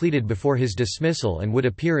been completed before his dismissal and would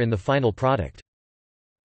appear in the final product.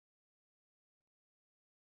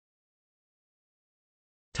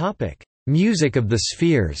 Music of the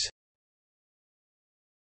Spheres.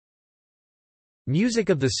 Music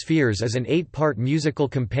of the Spheres is an 8-part musical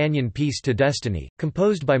companion piece to Destiny,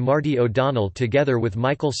 composed by Marty O'Donnell together with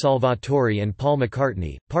Michael Salvatori and Paul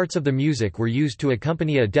McCartney. Parts of the music were used to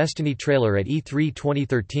accompany a Destiny trailer at E3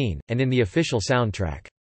 2013, and in the official soundtrack.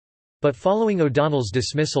 But following O'Donnell's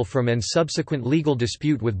dismissal from and subsequent legal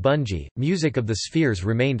dispute with Bungie, Music of the Spheres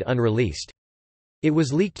remained unreleased. It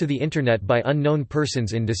was leaked to the Internet by unknown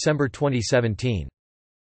persons in December 2017.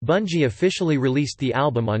 Bungie officially released the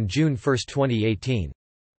album on June 1, 2018.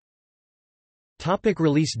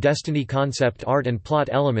 Release. Destiny concept art and plot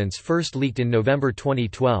elements first leaked in November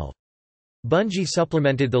 2012. Bungie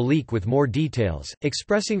supplemented the leak with more details,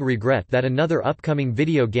 expressing regret that another upcoming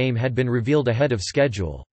video game had been revealed ahead of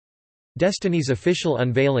schedule. Destiny's official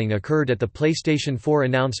unveiling occurred at the PlayStation 4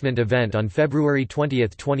 announcement event on February 20,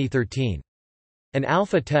 2013. An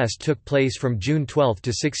alpha test took place from June 12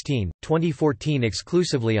 to 16, 2014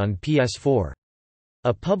 exclusively on PS4.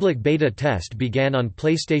 A public beta test began on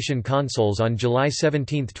PlayStation consoles on July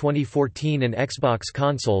 17, 2014 and Xbox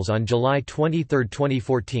consoles on July 23,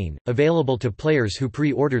 2014, available to players who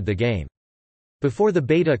pre-ordered the game. Before the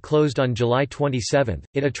beta closed on July 27,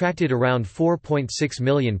 it attracted around 4.6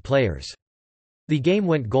 million players. The game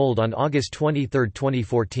went gold on August 23,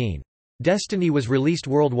 2014. Destiny was released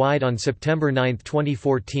worldwide on September 9,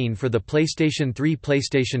 2014 for the PlayStation 3,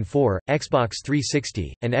 PlayStation 4, Xbox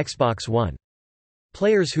 360, and Xbox One.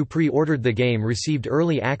 Players who pre-ordered the game received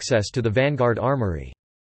early access to the Vanguard Armory.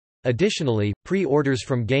 Additionally, pre-orders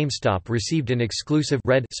from GameStop received an exclusive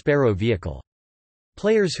Red Sparrow vehicle.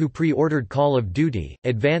 Players who pre-ordered Call of Duty: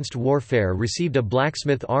 Advanced Warfare received a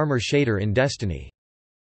blacksmith armor shader in Destiny.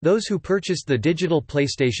 Those who purchased the digital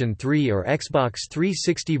PlayStation 3 or Xbox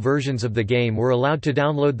 360 versions of the game were allowed to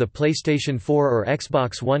download the PlayStation 4 or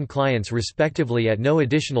Xbox One clients respectively at no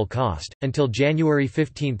additional cost. Until January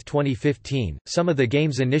 15, 2015, some of the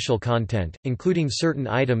game's initial content, including certain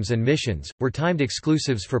items and missions, were timed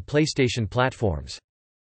exclusives for PlayStation platforms.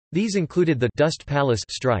 These included the Dust Palace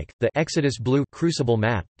Strike, the Exodus Blue Crucible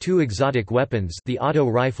map, 2 exotic weapons, the auto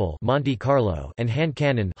rifle Monte Carlo and hand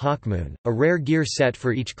cannon Hawkmoon, a rare gear set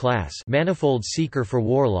for each class, Manifold Seeker for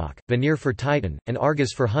Warlock, Veneer for Titan, and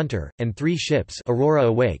Argus for Hunter, and 3 ships, Aurora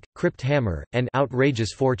Awake, Crypt Hammer, and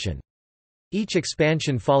Outrageous Fortune. Each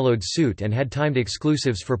expansion followed suit and had timed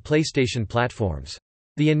exclusives for PlayStation platforms.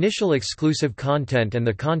 The initial exclusive content and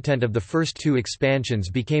the content of the first 2 expansions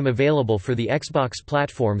became available for the Xbox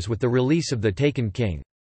platforms with the release of The Taken King.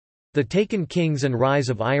 The Taken Kings and Rise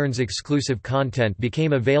of Iron's exclusive content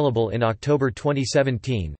became available in October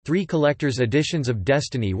 2017. 3 collector's editions of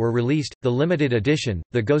Destiny were released: the Limited Edition,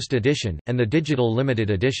 the Ghost Edition, and the Digital Limited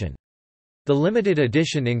Edition. The limited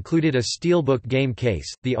edition included a steelbook game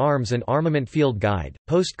case, the arms and armament field guide,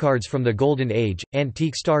 postcards from the Golden Age,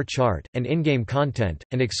 antique star chart, and in-game content,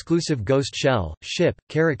 an exclusive ghost shell, ship,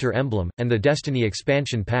 character emblem, and the Destiny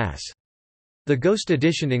expansion pass. The Ghost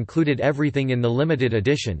Edition included everything in the limited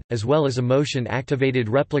edition, as well as a motion-activated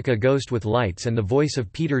replica ghost with lights and the voice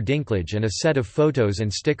of Peter Dinklage and a set of photos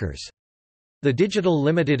and stickers. The digital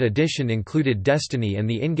limited edition included Destiny and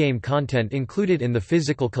the in-game content included in the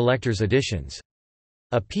physical collector's editions.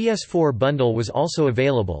 A PS4 bundle was also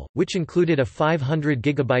available, which included a 500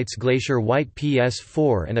 GB Glacier White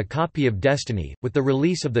PS4 and a copy of Destiny. With the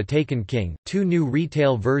release of The Taken King, two new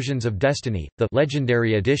retail versions of Destiny, the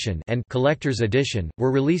Legendary Edition and Collector's Edition,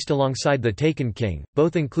 were released alongside The Taken King.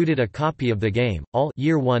 Both included a copy of the game, all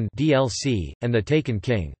Year 1 DLC, and The Taken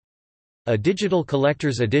King. A digital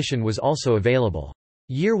collector's edition was also available.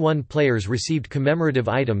 Year 1 players received commemorative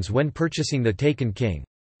items when purchasing The Taken King.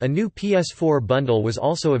 A new PS4 bundle was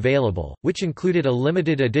also available, which included a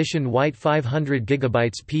limited edition white 500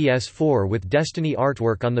 GB PS4 with Destiny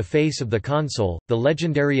artwork on the face of the console, the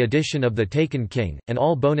Legendary Edition of The Taken King, and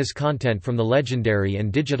all bonus content from the Legendary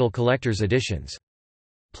and digital collector's editions.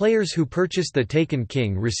 Players who purchased The Taken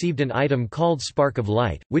King received an item called Spark of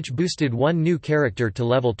Light, which boosted one new character to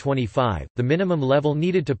level 25, the minimum level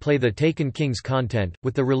needed to play The Taken King's content.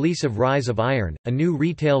 With the release of Rise of Iron, a new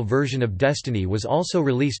retail version of Destiny was also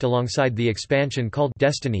released alongside the expansion called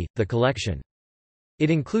Destiny: The Collection. It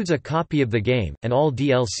includes a copy of the game, and all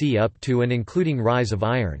DLC up to and including Rise of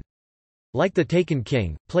Iron. Like The Taken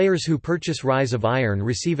King, players who purchase Rise of Iron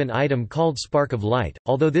receive an item called Spark of Light,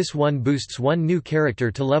 although this one boosts one new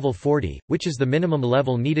character to level 40, which is the minimum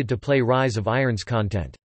level needed to play Rise of Iron's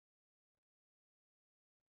content.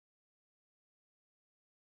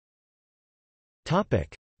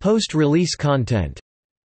 Post-release content.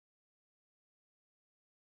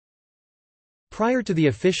 Prior to the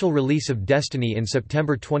official release of Destiny in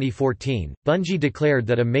September 2014, Bungie declared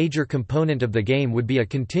that a major component of the game would be a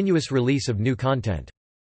continuous release of new content.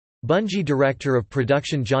 Bungie Director of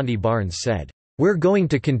Production Johnny Barnes said, "We're going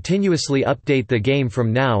to continuously update the game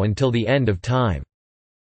from now until the end of time.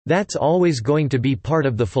 That's always going to be part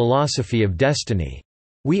of the philosophy of Destiny.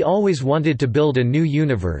 We always wanted to build a new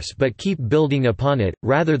universe but keep building upon it,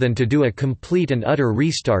 rather than to do a complete and utter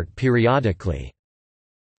restart periodically."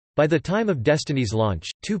 By the time of Destiny's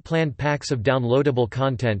launch, two planned packs of downloadable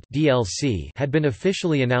content (DLC) had been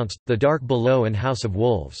officially announced, The Dark Below and House of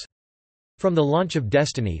Wolves. From the launch of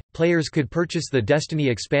Destiny, players could purchase the Destiny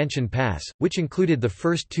Expansion Pass, which included the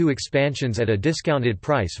first two expansions at a discounted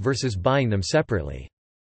price versus buying them separately.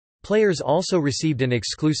 Players also received an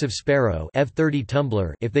exclusive Sparrow F30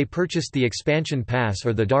 tumbler if they purchased the Expansion Pass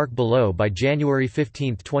or The Dark Below by January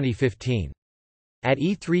 15, 2015. At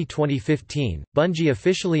E3 2015, Bungie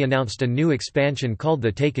officially announced a new expansion called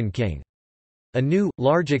The Taken King. A new,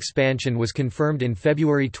 large expansion was confirmed in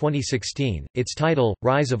February 2016. Its title,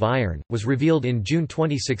 Rise of Iron, was revealed in June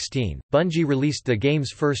 2016. Bungie released the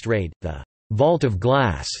game's first raid, the Vault of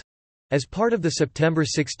Glass, as part of the September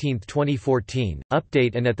 16, 2014,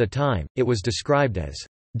 update, and at the time, it was described as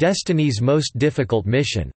Destiny's most difficult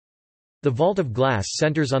mission. The Vault of Glass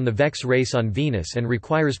centers on the Vex race on Venus and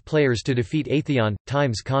requires players to defeat Atheon,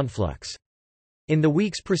 Time's conflux. In the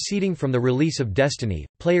weeks preceding from the release of Destiny,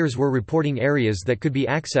 players were reporting areas that could be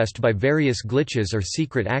accessed by various glitches or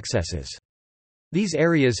secret accesses. These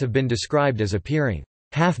areas have been described as appearing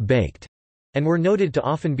half-baked, and were noted to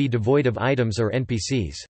often be devoid of items or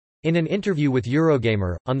NPCs. In an interview with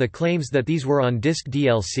Eurogamer, on the claims that these were on-disc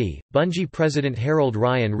DLC, Bungie president Harold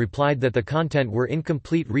Ryan replied that the content were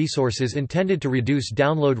incomplete resources intended to reduce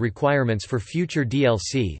download requirements for future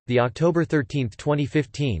DLC. The October 13,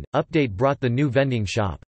 2015, update brought the new vending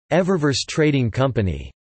shop, Eververse Trading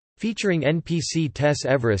Company, featuring NPC Tess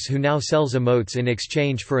Everest, who now sells emotes in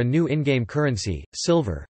exchange for a new in-game currency,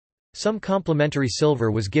 silver. Some complimentary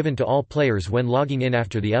silver was given to all players when logging in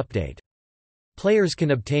after the update. Players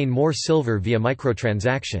can obtain more silver via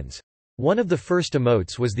microtransactions. One of the first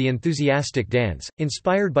emotes was the enthusiastic dance,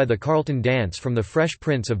 inspired by the Carlton dance from The Fresh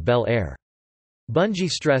Prince of Bel-Air. Bungie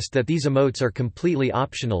stressed that these emotes are completely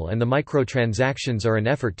optional and the microtransactions are an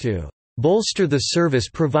effort to bolster the service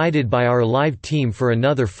provided by our live team for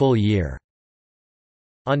another full year.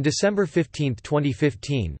 On December 15,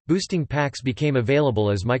 2015, boosting packs became available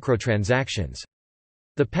as microtransactions.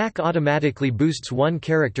 The pack automatically boosts one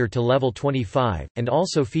character to level 25, and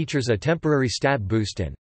also features a temporary stat boost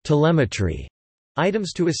and telemetry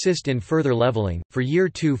items to assist in further leveling. For year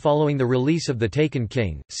 2 following the release of The Taken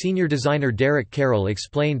King, senior designer Derek Carroll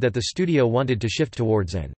explained that the studio wanted to shift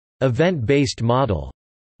towards an event-based model,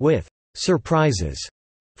 with surprises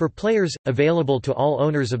For players, available to all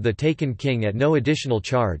owners of the Taken King at no additional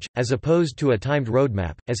charge, as opposed to a timed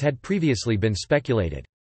roadmap, as had previously been speculated.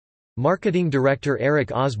 Marketing director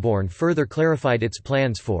Eric Osborne further clarified its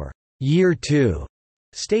plans for Year 2,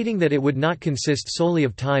 stating that it would not consist solely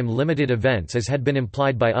of time-limited events as had been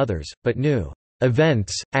implied by others, but new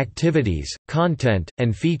events, activities, content,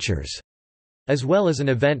 and features, as well as an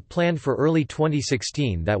event planned for early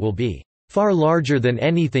 2016 that will be far larger than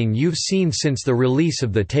anything you've seen since the release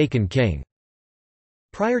of The Taken King.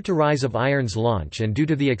 Prior to Rise of Iron's launch and due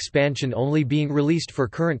to the expansion only being released for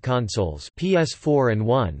current consoles PS4 and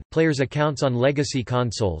One, players' accounts on legacy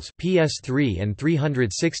consoles PS3 and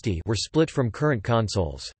 360 were split from current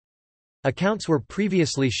consoles. Accounts were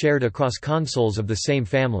previously shared across consoles of the same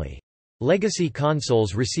family. Legacy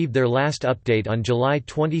consoles received their last update on July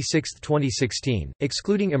 26, 2016,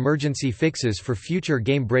 excluding emergency fixes for future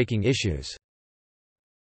game-breaking issues.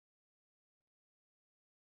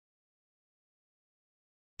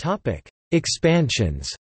 Expansions.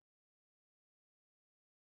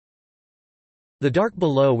 The Dark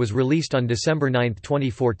Below was released on December 9,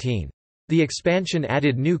 2014. The expansion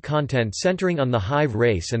added new content centering on the Hive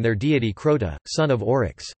race and their deity Crota, son of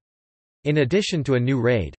Oryx. In addition to a new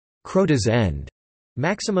raid, Crota's End,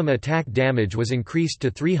 maximum attack damage was increased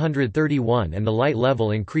to 331 and the light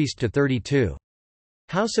level increased to 32.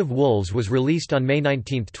 House of Wolves was released on May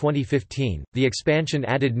 19, 2015. The expansion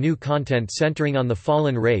added new content centering on the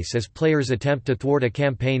Fallen race as players attempt to thwart a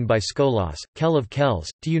campaign by Skolas, Kell of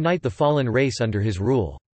Kells, to unite the Fallen race under his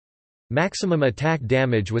rule. Maximum attack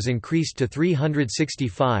damage was increased to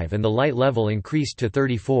 365 and the light level increased to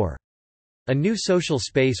 34. A new social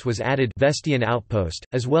space was added, Vestian Outpost,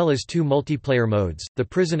 as well as two multiplayer modes, The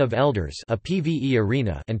Prison of Elders, a PvE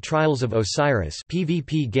arena, and Trials of Osiris,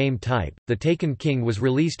 PvP game type. The Taken King was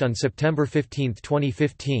released on September 15,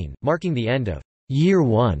 2015, marking the end of Year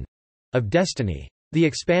 1 of Destiny. The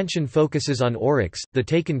expansion focuses on Oryx, the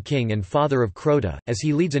Taken King and father of Crota, as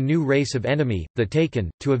he leads a new race of enemy, the Taken,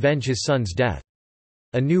 to avenge his son's death.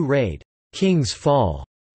 A new raid, King's Fall,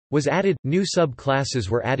 was added, new sub-classes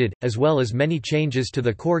were added, as well as many changes to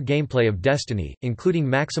the core gameplay of Destiny, including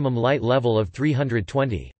maximum light level of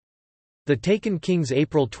 320. The Taken King's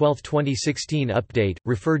April 12, 2016 update,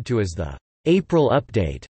 referred to as the April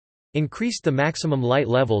Update, increased the maximum light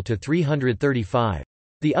level to 335.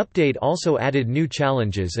 The update also added new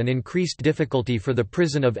challenges and increased difficulty for the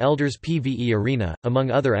Prison of Elders PvE arena,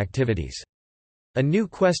 among other activities. A new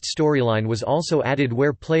quest storyline was also added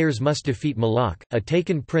where players must defeat Malak, a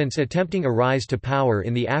Taken prince attempting a rise to power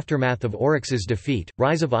in the aftermath of Oryx's defeat.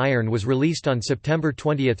 Rise of Iron was released on September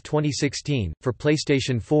 20, 2016, for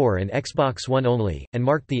PlayStation 4 and Xbox One only, and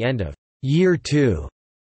marked the end of Year 2.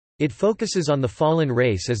 It focuses on the Fallen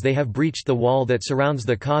race as they have breached the wall that surrounds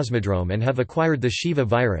the Cosmodrome and have acquired the Shiva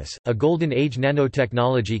virus, a Golden Age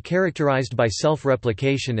nanotechnology characterized by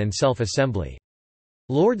self-replication and self-assembly.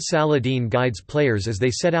 Lord Saladin guides players as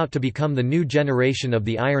they set out to become the new generation of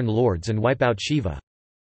the Iron Lords and wipe out Shiva.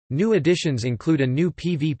 New additions include a new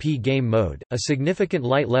PvP game mode, a significant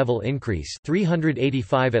light level increase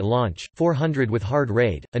 385 at launch, 400 with hard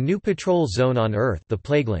raid, a new patrol zone on Earth, the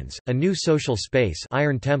Plaguelands, a new social space,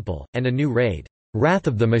 Iron Temple, and a new raid, Wrath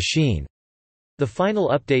of the Machine. The final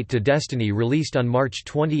update to Destiny released on March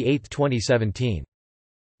 28, 2017.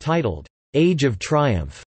 Titled, Age of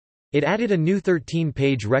Triumph. It added a new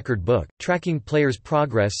 13-page record book, tracking players'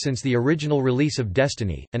 progress since the original release of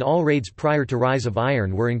Destiny, and all raids prior to Rise of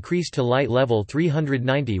Iron were increased to light level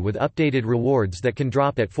 390 with updated rewards that can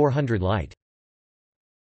drop at 400 light.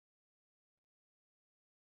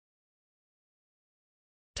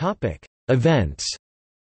 Events.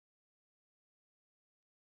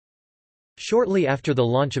 Shortly after the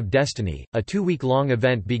launch of Destiny, a 2-week-long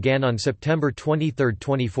event began on September 23,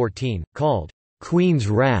 2014, called Queen's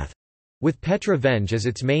Wrath, with Petra Venge as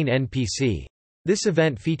its main NPC. This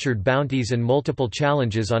event featured bounties and multiple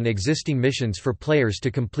challenges on existing missions for players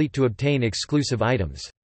to complete to obtain exclusive items.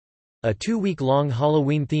 A 2-week-long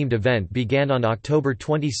Halloween-themed event began on October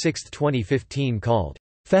 26, 2015 called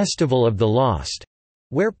Festival of the Lost,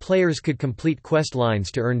 where players could complete quest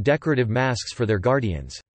lines to earn decorative masks for their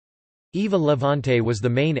guardians. Eva Levante was the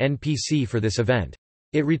main NPC for this event.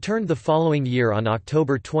 It returned the following year on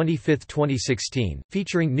October 25, 2016,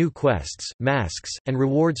 featuring new quests, masks, and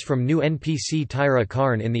rewards from new NPC Tyra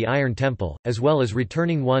Karn in the Iron Temple, as well as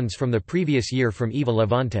returning ones from the previous year from Eva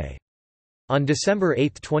Levante. On December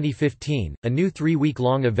 8, 2015, a new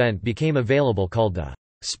 3-week-long event became available called the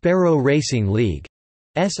Sparrow Racing League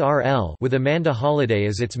 (SRL), with Amanda Holliday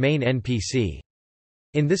as its main NPC.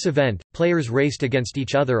 In this event, players raced against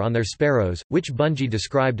each other on their Sparrows, which Bungie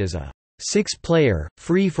described as a 6-player,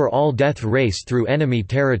 free-for-all death race through enemy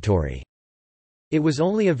territory. It was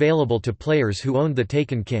only available to players who owned the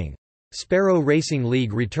Taken King. Sparrow Racing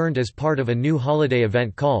League returned as part of a new holiday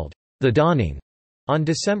event called The Dawning on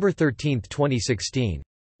December 13, 2016.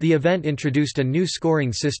 The event introduced a new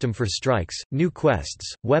scoring system for strikes, new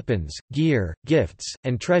quests, weapons, gear, gifts,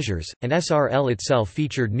 and treasures, and SRL itself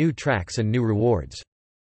featured new tracks and new rewards.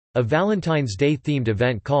 A Valentine's Day-themed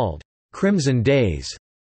event called Crimson Days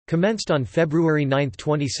commenced on February 9,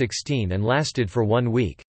 2016 and lasted for 1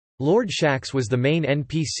 week. Lord Shaxx was the main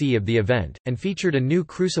NPC of the event, and featured a new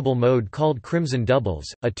Crucible mode called Crimson Doubles,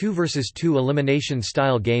 a 2 vs 2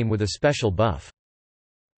 elimination-style game with a special buff.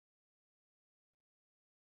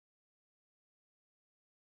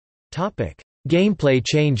 Gameplay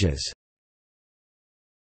changes.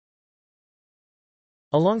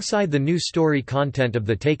 Alongside the new story content of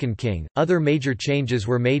The Taken King, other major changes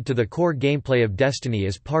were made to the core gameplay of Destiny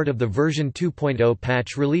as part of the version 2.0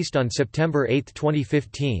 patch released on September 8,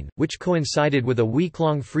 2015, which coincided with a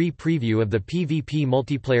week-long free preview of the PvP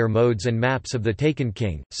multiplayer modes and maps of The Taken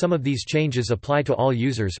King. Some of these changes apply to all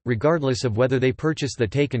users, regardless of whether they purchase The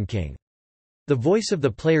Taken King. The voice of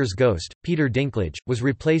the player's ghost, Peter Dinklage, was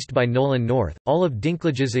replaced by Nolan North. All of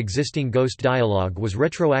Dinklage's existing ghost dialogue was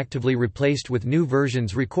retroactively replaced with new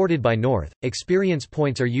versions recorded by North. Experience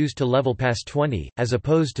points are used to level past 20, as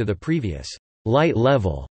opposed to the previous light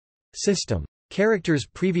level system. Characters'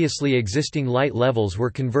 previously existing light levels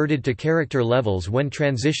were converted to character levels when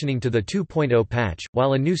transitioning to the 2.0 patch,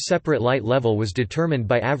 while a new separate light level was determined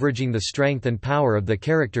by averaging the strength and power of the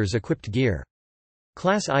character's equipped gear.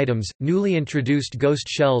 Class items, newly introduced ghost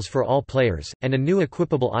shells for all players, and a new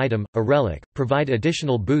equipable item, a relic, provide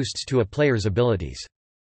additional boosts to a player's abilities.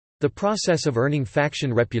 The process of earning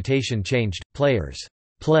faction reputation changed. Players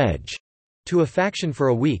pledge to a faction for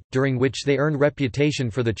a week, during which they earn reputation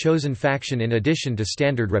for the chosen faction in addition to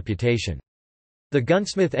standard reputation. The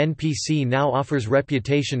Gunsmith NPC now offers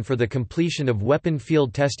reputation for the completion of weapon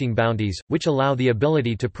field testing bounties, which allow the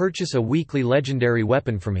ability to purchase a weekly legendary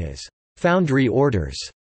weapon from his Foundry orders.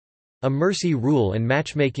 A mercy rule and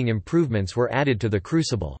matchmaking improvements were added to the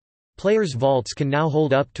Crucible. Players' vaults can now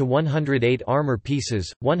hold up to 108 armor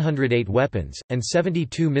pieces, 108 weapons, and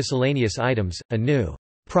 72 miscellaneous items. A new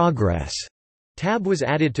Progress tab was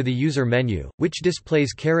added to the user menu, which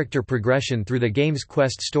displays character progression through the game's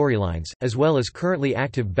quest storylines, as well as currently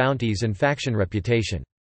active bounties and faction reputation.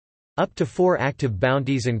 Up to 4 active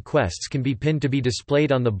bounties and quests can be pinned to be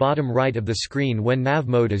displayed on the bottom right of the screen when nav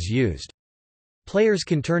mode is used. Players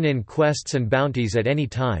can turn in quests and bounties at any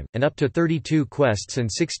time, and up to 32 quests and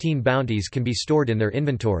 16 bounties can be stored in their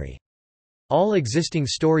inventory. All existing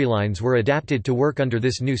storylines were adapted to work under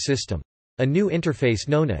this new system. A new interface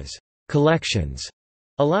known as Collections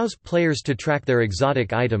allows players to track their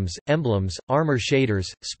exotic items, emblems, armor shaders,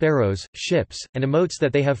 sparrows, ships, and emotes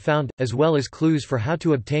that they have found, as well as clues for how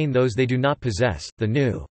to obtain those they do not possess. The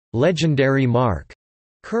new Legendary Mark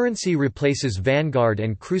currency replaces Vanguard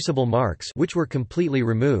and Crucible marks, which were completely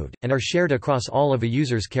removed, and are shared across all of a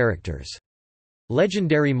user's characters.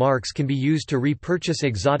 Legendary marks can be used to repurchase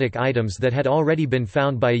exotic items that had already been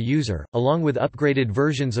found by a user, along with upgraded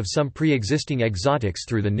versions of some pre-existing exotics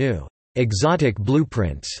through the new Exotic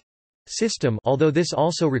Blueprints system, although this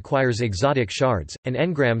also requires exotic shards, and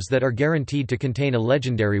engrams that are guaranteed to contain a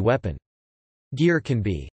legendary weapon. Gear can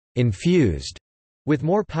be infused with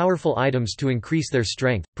more powerful items to increase their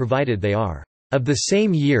strength, provided they are of the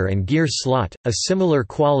same year and gear slot, a similar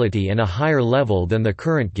quality and a higher level than the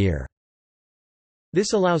current gear.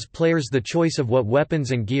 This allows players the choice of what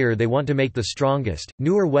weapons and gear they want to make the strongest.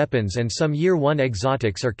 Newer weapons and some Year 1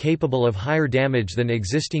 exotics are capable of higher damage than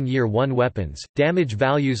existing Year 1 weapons. Damage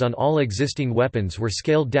values on all existing weapons were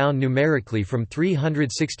scaled down numerically from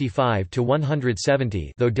 365 to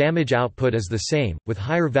 170, though damage output is the same, with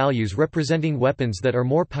higher values representing weapons that are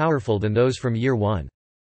more powerful than those from Year 1.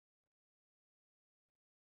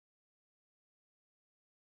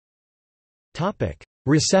 Topic: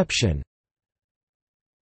 Reception.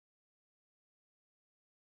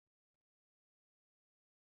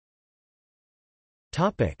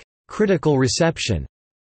 Critical reception.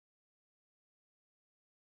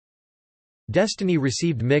 Destiny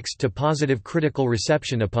received mixed to positive critical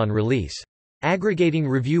reception upon release. Aggregating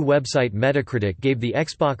review website Metacritic gave the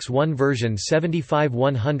Xbox One version 75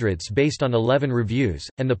 100ths based on 11 reviews,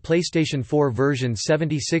 and the PlayStation 4 version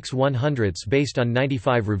 76 100ths based on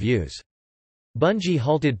 95 reviews. Bungie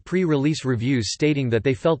halted pre-release reviews stating that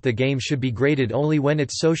they felt the game should be graded only when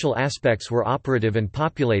its social aspects were operative and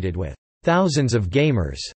populated with thousands of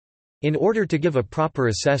gamers. In order to give a proper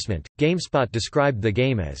assessment, GameSpot described the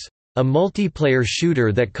game as a multiplayer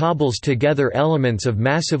shooter that cobbles together elements of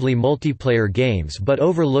massively multiplayer games but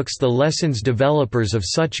overlooks the lessons developers of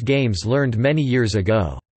such games learned many years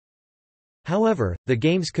ago." However, the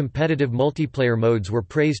game's competitive multiplayer modes were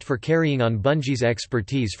praised for carrying on Bungie's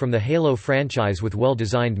expertise from the Halo franchise with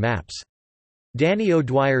well-designed maps. Danny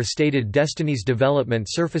O'Dwyer stated Destiny's development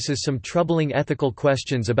surfaces some troubling ethical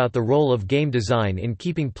questions about the role of game design in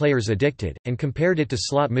keeping players addicted, and compared it to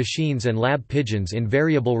slot machines and lab pigeons in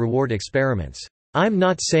variable reward experiments. "I'm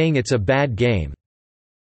not saying it's a bad game.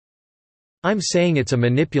 I'm saying it's a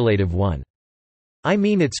manipulative one. I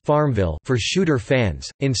mean it's Farmville for shooter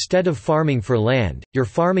fans. Instead of farming for land, you're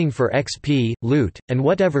farming for XP, loot, and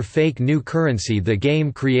whatever fake new currency the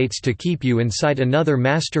game creates to keep you inside another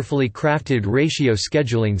masterfully crafted ratio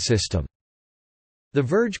scheduling system." The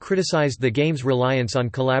Verge criticized the game's reliance on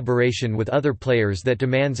collaboration with other players that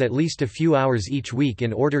demands at least a few hours each week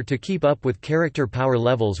in order to keep up with character power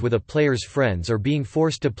levels with a player's friends or being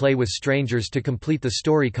forced to play with strangers to complete the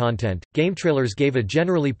story content. GameTrailers gave a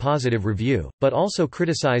generally positive review, but also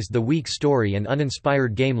criticized the weak story and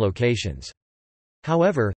uninspired game locations.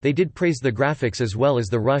 However, they did praise the graphics as well as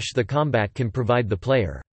the rush the combat can provide the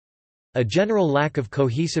player. A general lack of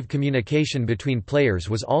cohesive communication between players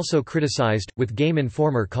was also criticized, with Game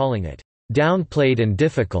Informer calling it downplayed and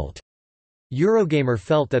difficult. Eurogamer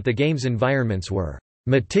felt that the game's environments were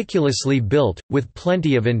meticulously built, with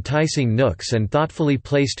plenty of enticing nooks and thoughtfully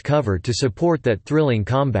placed cover to support that thrilling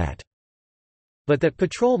combat, but that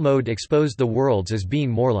patrol mode exposed the worlds as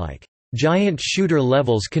being more like giant shooter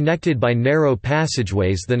levels connected by narrow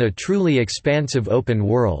passageways than a truly expansive open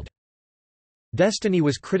world. Destiny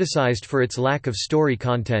was criticized for its lack of story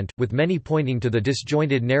content, with many pointing to the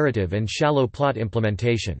disjointed narrative and shallow plot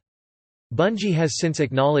implementation. Bungie has since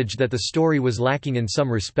acknowledged that the story was lacking in some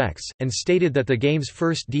respects, and stated that the game's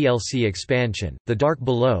first DLC expansion, The Dark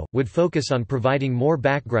Below, would focus on providing more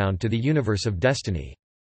background to the universe of Destiny.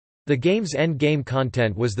 The game's end-game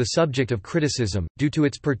content was the subject of criticism, due to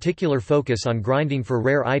its particular focus on grinding for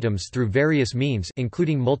rare items through various means,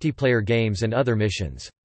 including multiplayer games and other missions.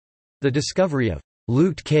 The discovery of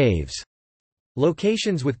loot caves,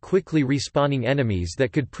 locations with quickly respawning enemies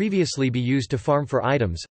that could previously be used to farm for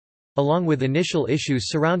items, along with initial issues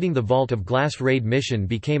surrounding the Vault of Glass raid mission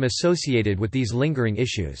became associated with these lingering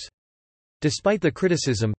issues. Despite the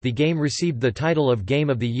criticism, the game received the title of Game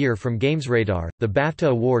of the Year from GamesRadar, the BAFTA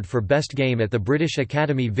award for Best Game at the British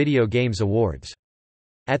Academy Video Games Awards.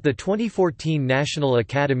 At the 2014 National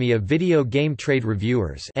Academy of Video Game Trade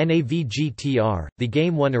Reviewers (NAVGTR), the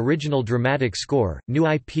game won Original Dramatic Score, New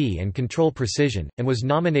IP and Control Precision, and was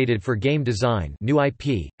nominated for Game Design, New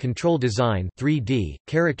IP, Control Design 3D,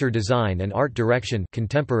 Character Design and Art Direction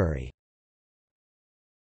Contemporary.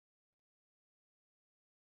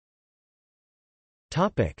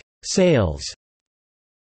 Topic: Sales.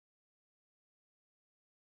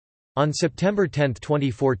 On September 10,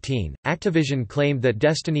 2014, Activision claimed that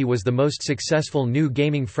Destiny was the most successful new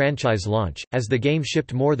gaming franchise launch, as the game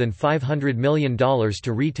shipped more than $500 million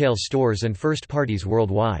to retail stores and first parties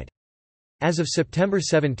worldwide. As of September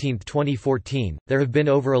 17, 2014, there have been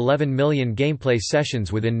over 11 million gameplay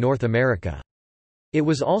sessions within North America. It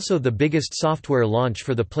was also the biggest software launch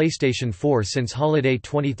for the PlayStation 4 since holiday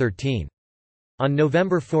 2013. On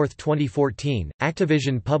November 4, 2014,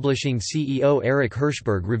 Activision Publishing CEO Eric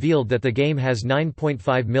Hirshberg revealed that the game has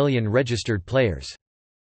 9.5 million registered players.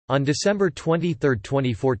 On December 23,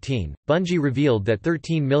 2014, Bungie revealed that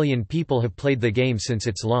 13 million people have played the game since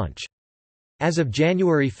its launch. As of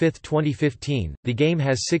January 5, 2015, the game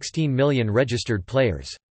has 16 million registered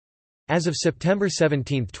players. As of September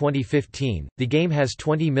 17, 2015, the game has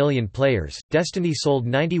 20 million players. Destiny sold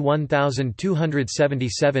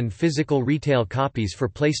 91,277 physical retail copies for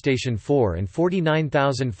PlayStation 4 and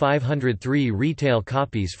 49,503 retail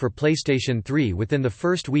copies for PlayStation 3 within the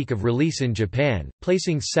first week of release in Japan,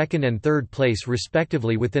 placing second and third place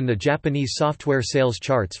respectively within the Japanese software sales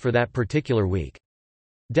charts for that particular week.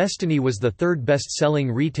 Destiny was the third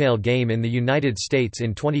best-selling retail game in the United States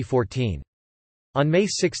in 2014. On May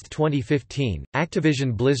 6, 2015,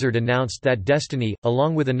 Activision Blizzard announced that Destiny,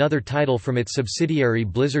 along with another title from its subsidiary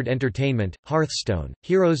Blizzard Entertainment, Hearthstone,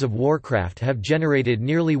 Heroes of Warcraft have generated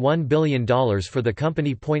nearly $1 billion for the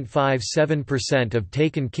company. 0.57% of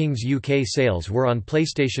Taken King's UK sales were on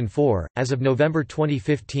PlayStation 4. As of November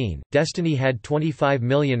 2015, Destiny had 25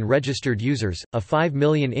 million registered users, a 5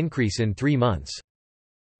 million increase in 3 months.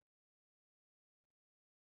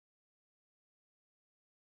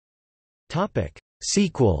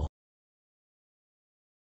 Sequel.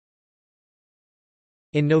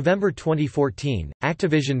 In November 2014,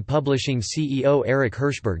 Activision Publishing CEO Eric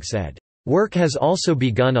Hirshberg said, Work has also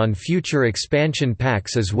begun on future expansion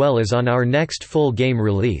packs as well as on our next full game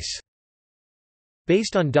release."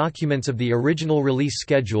 Based on documents of the original release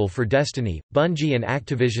schedule for Destiny, Bungie and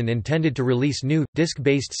Activision intended to release new,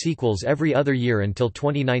 disc-based sequels every other year until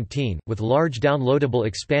 2019, with large downloadable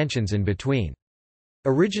expansions in between.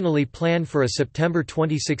 Originally planned for a September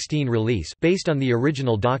 2016 release based on the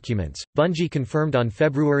original documents, Bungie confirmed on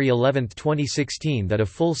February 11, 2016 that a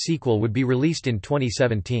full sequel would be released in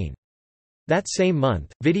 2017. That same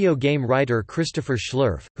month, video game writer Christopher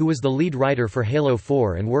Schlurf, who was the lead writer for Halo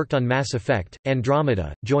 4 and worked on Mass Effect: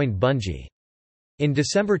 Andromeda, joined Bungie. In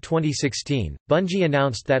December 2016, Bungie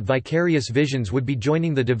announced that Vicarious Visions would be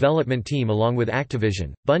joining the development team along with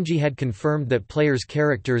Activision. Bungie had confirmed that players'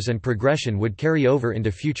 characters and progression would carry over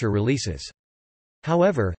into future releases.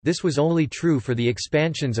 However, this was only true for the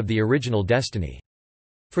expansions of the original Destiny.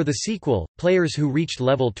 For the sequel, players who reached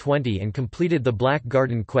level 20 and completed the Black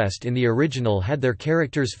Garden quest in the original had their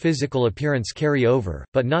character's physical appearance carry over,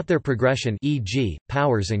 but not their progression, e.g.,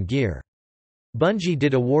 powers and gear. Bungie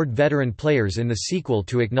did award veteran players in the sequel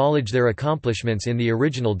to acknowledge their accomplishments in the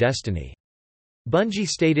original Destiny. Bungie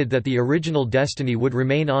stated that the original Destiny would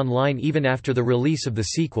remain online even after the release of the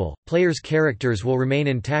sequel, players' characters will remain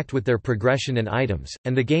intact with their progression and items,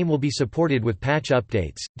 and the game will be supported with patch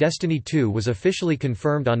updates. Destiny 2 was officially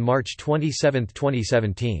confirmed on March 27,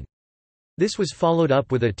 2017. This was followed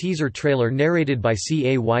up with a teaser trailer narrated by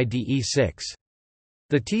CAYDE6.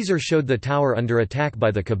 The teaser showed the tower under attack by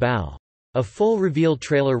the Cabal. A full reveal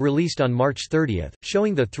trailer released on March 30,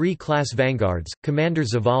 showing the three class vanguards, Commander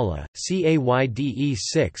Zavala,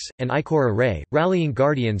 CAYDE6, and Ikora Rey, rallying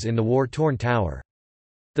Guardians in the war-torn tower.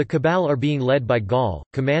 The Cabal are being led by Gaul,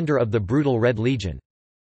 commander of the brutal Red Legion.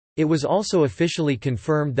 It was also officially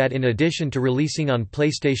confirmed that in addition to releasing on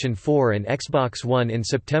PlayStation 4 and Xbox One in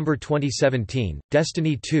September 2017,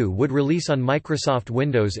 Destiny 2 would release on Microsoft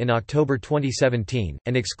Windows in October 2017,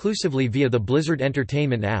 and exclusively via the Blizzard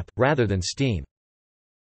Entertainment app, rather than Steam.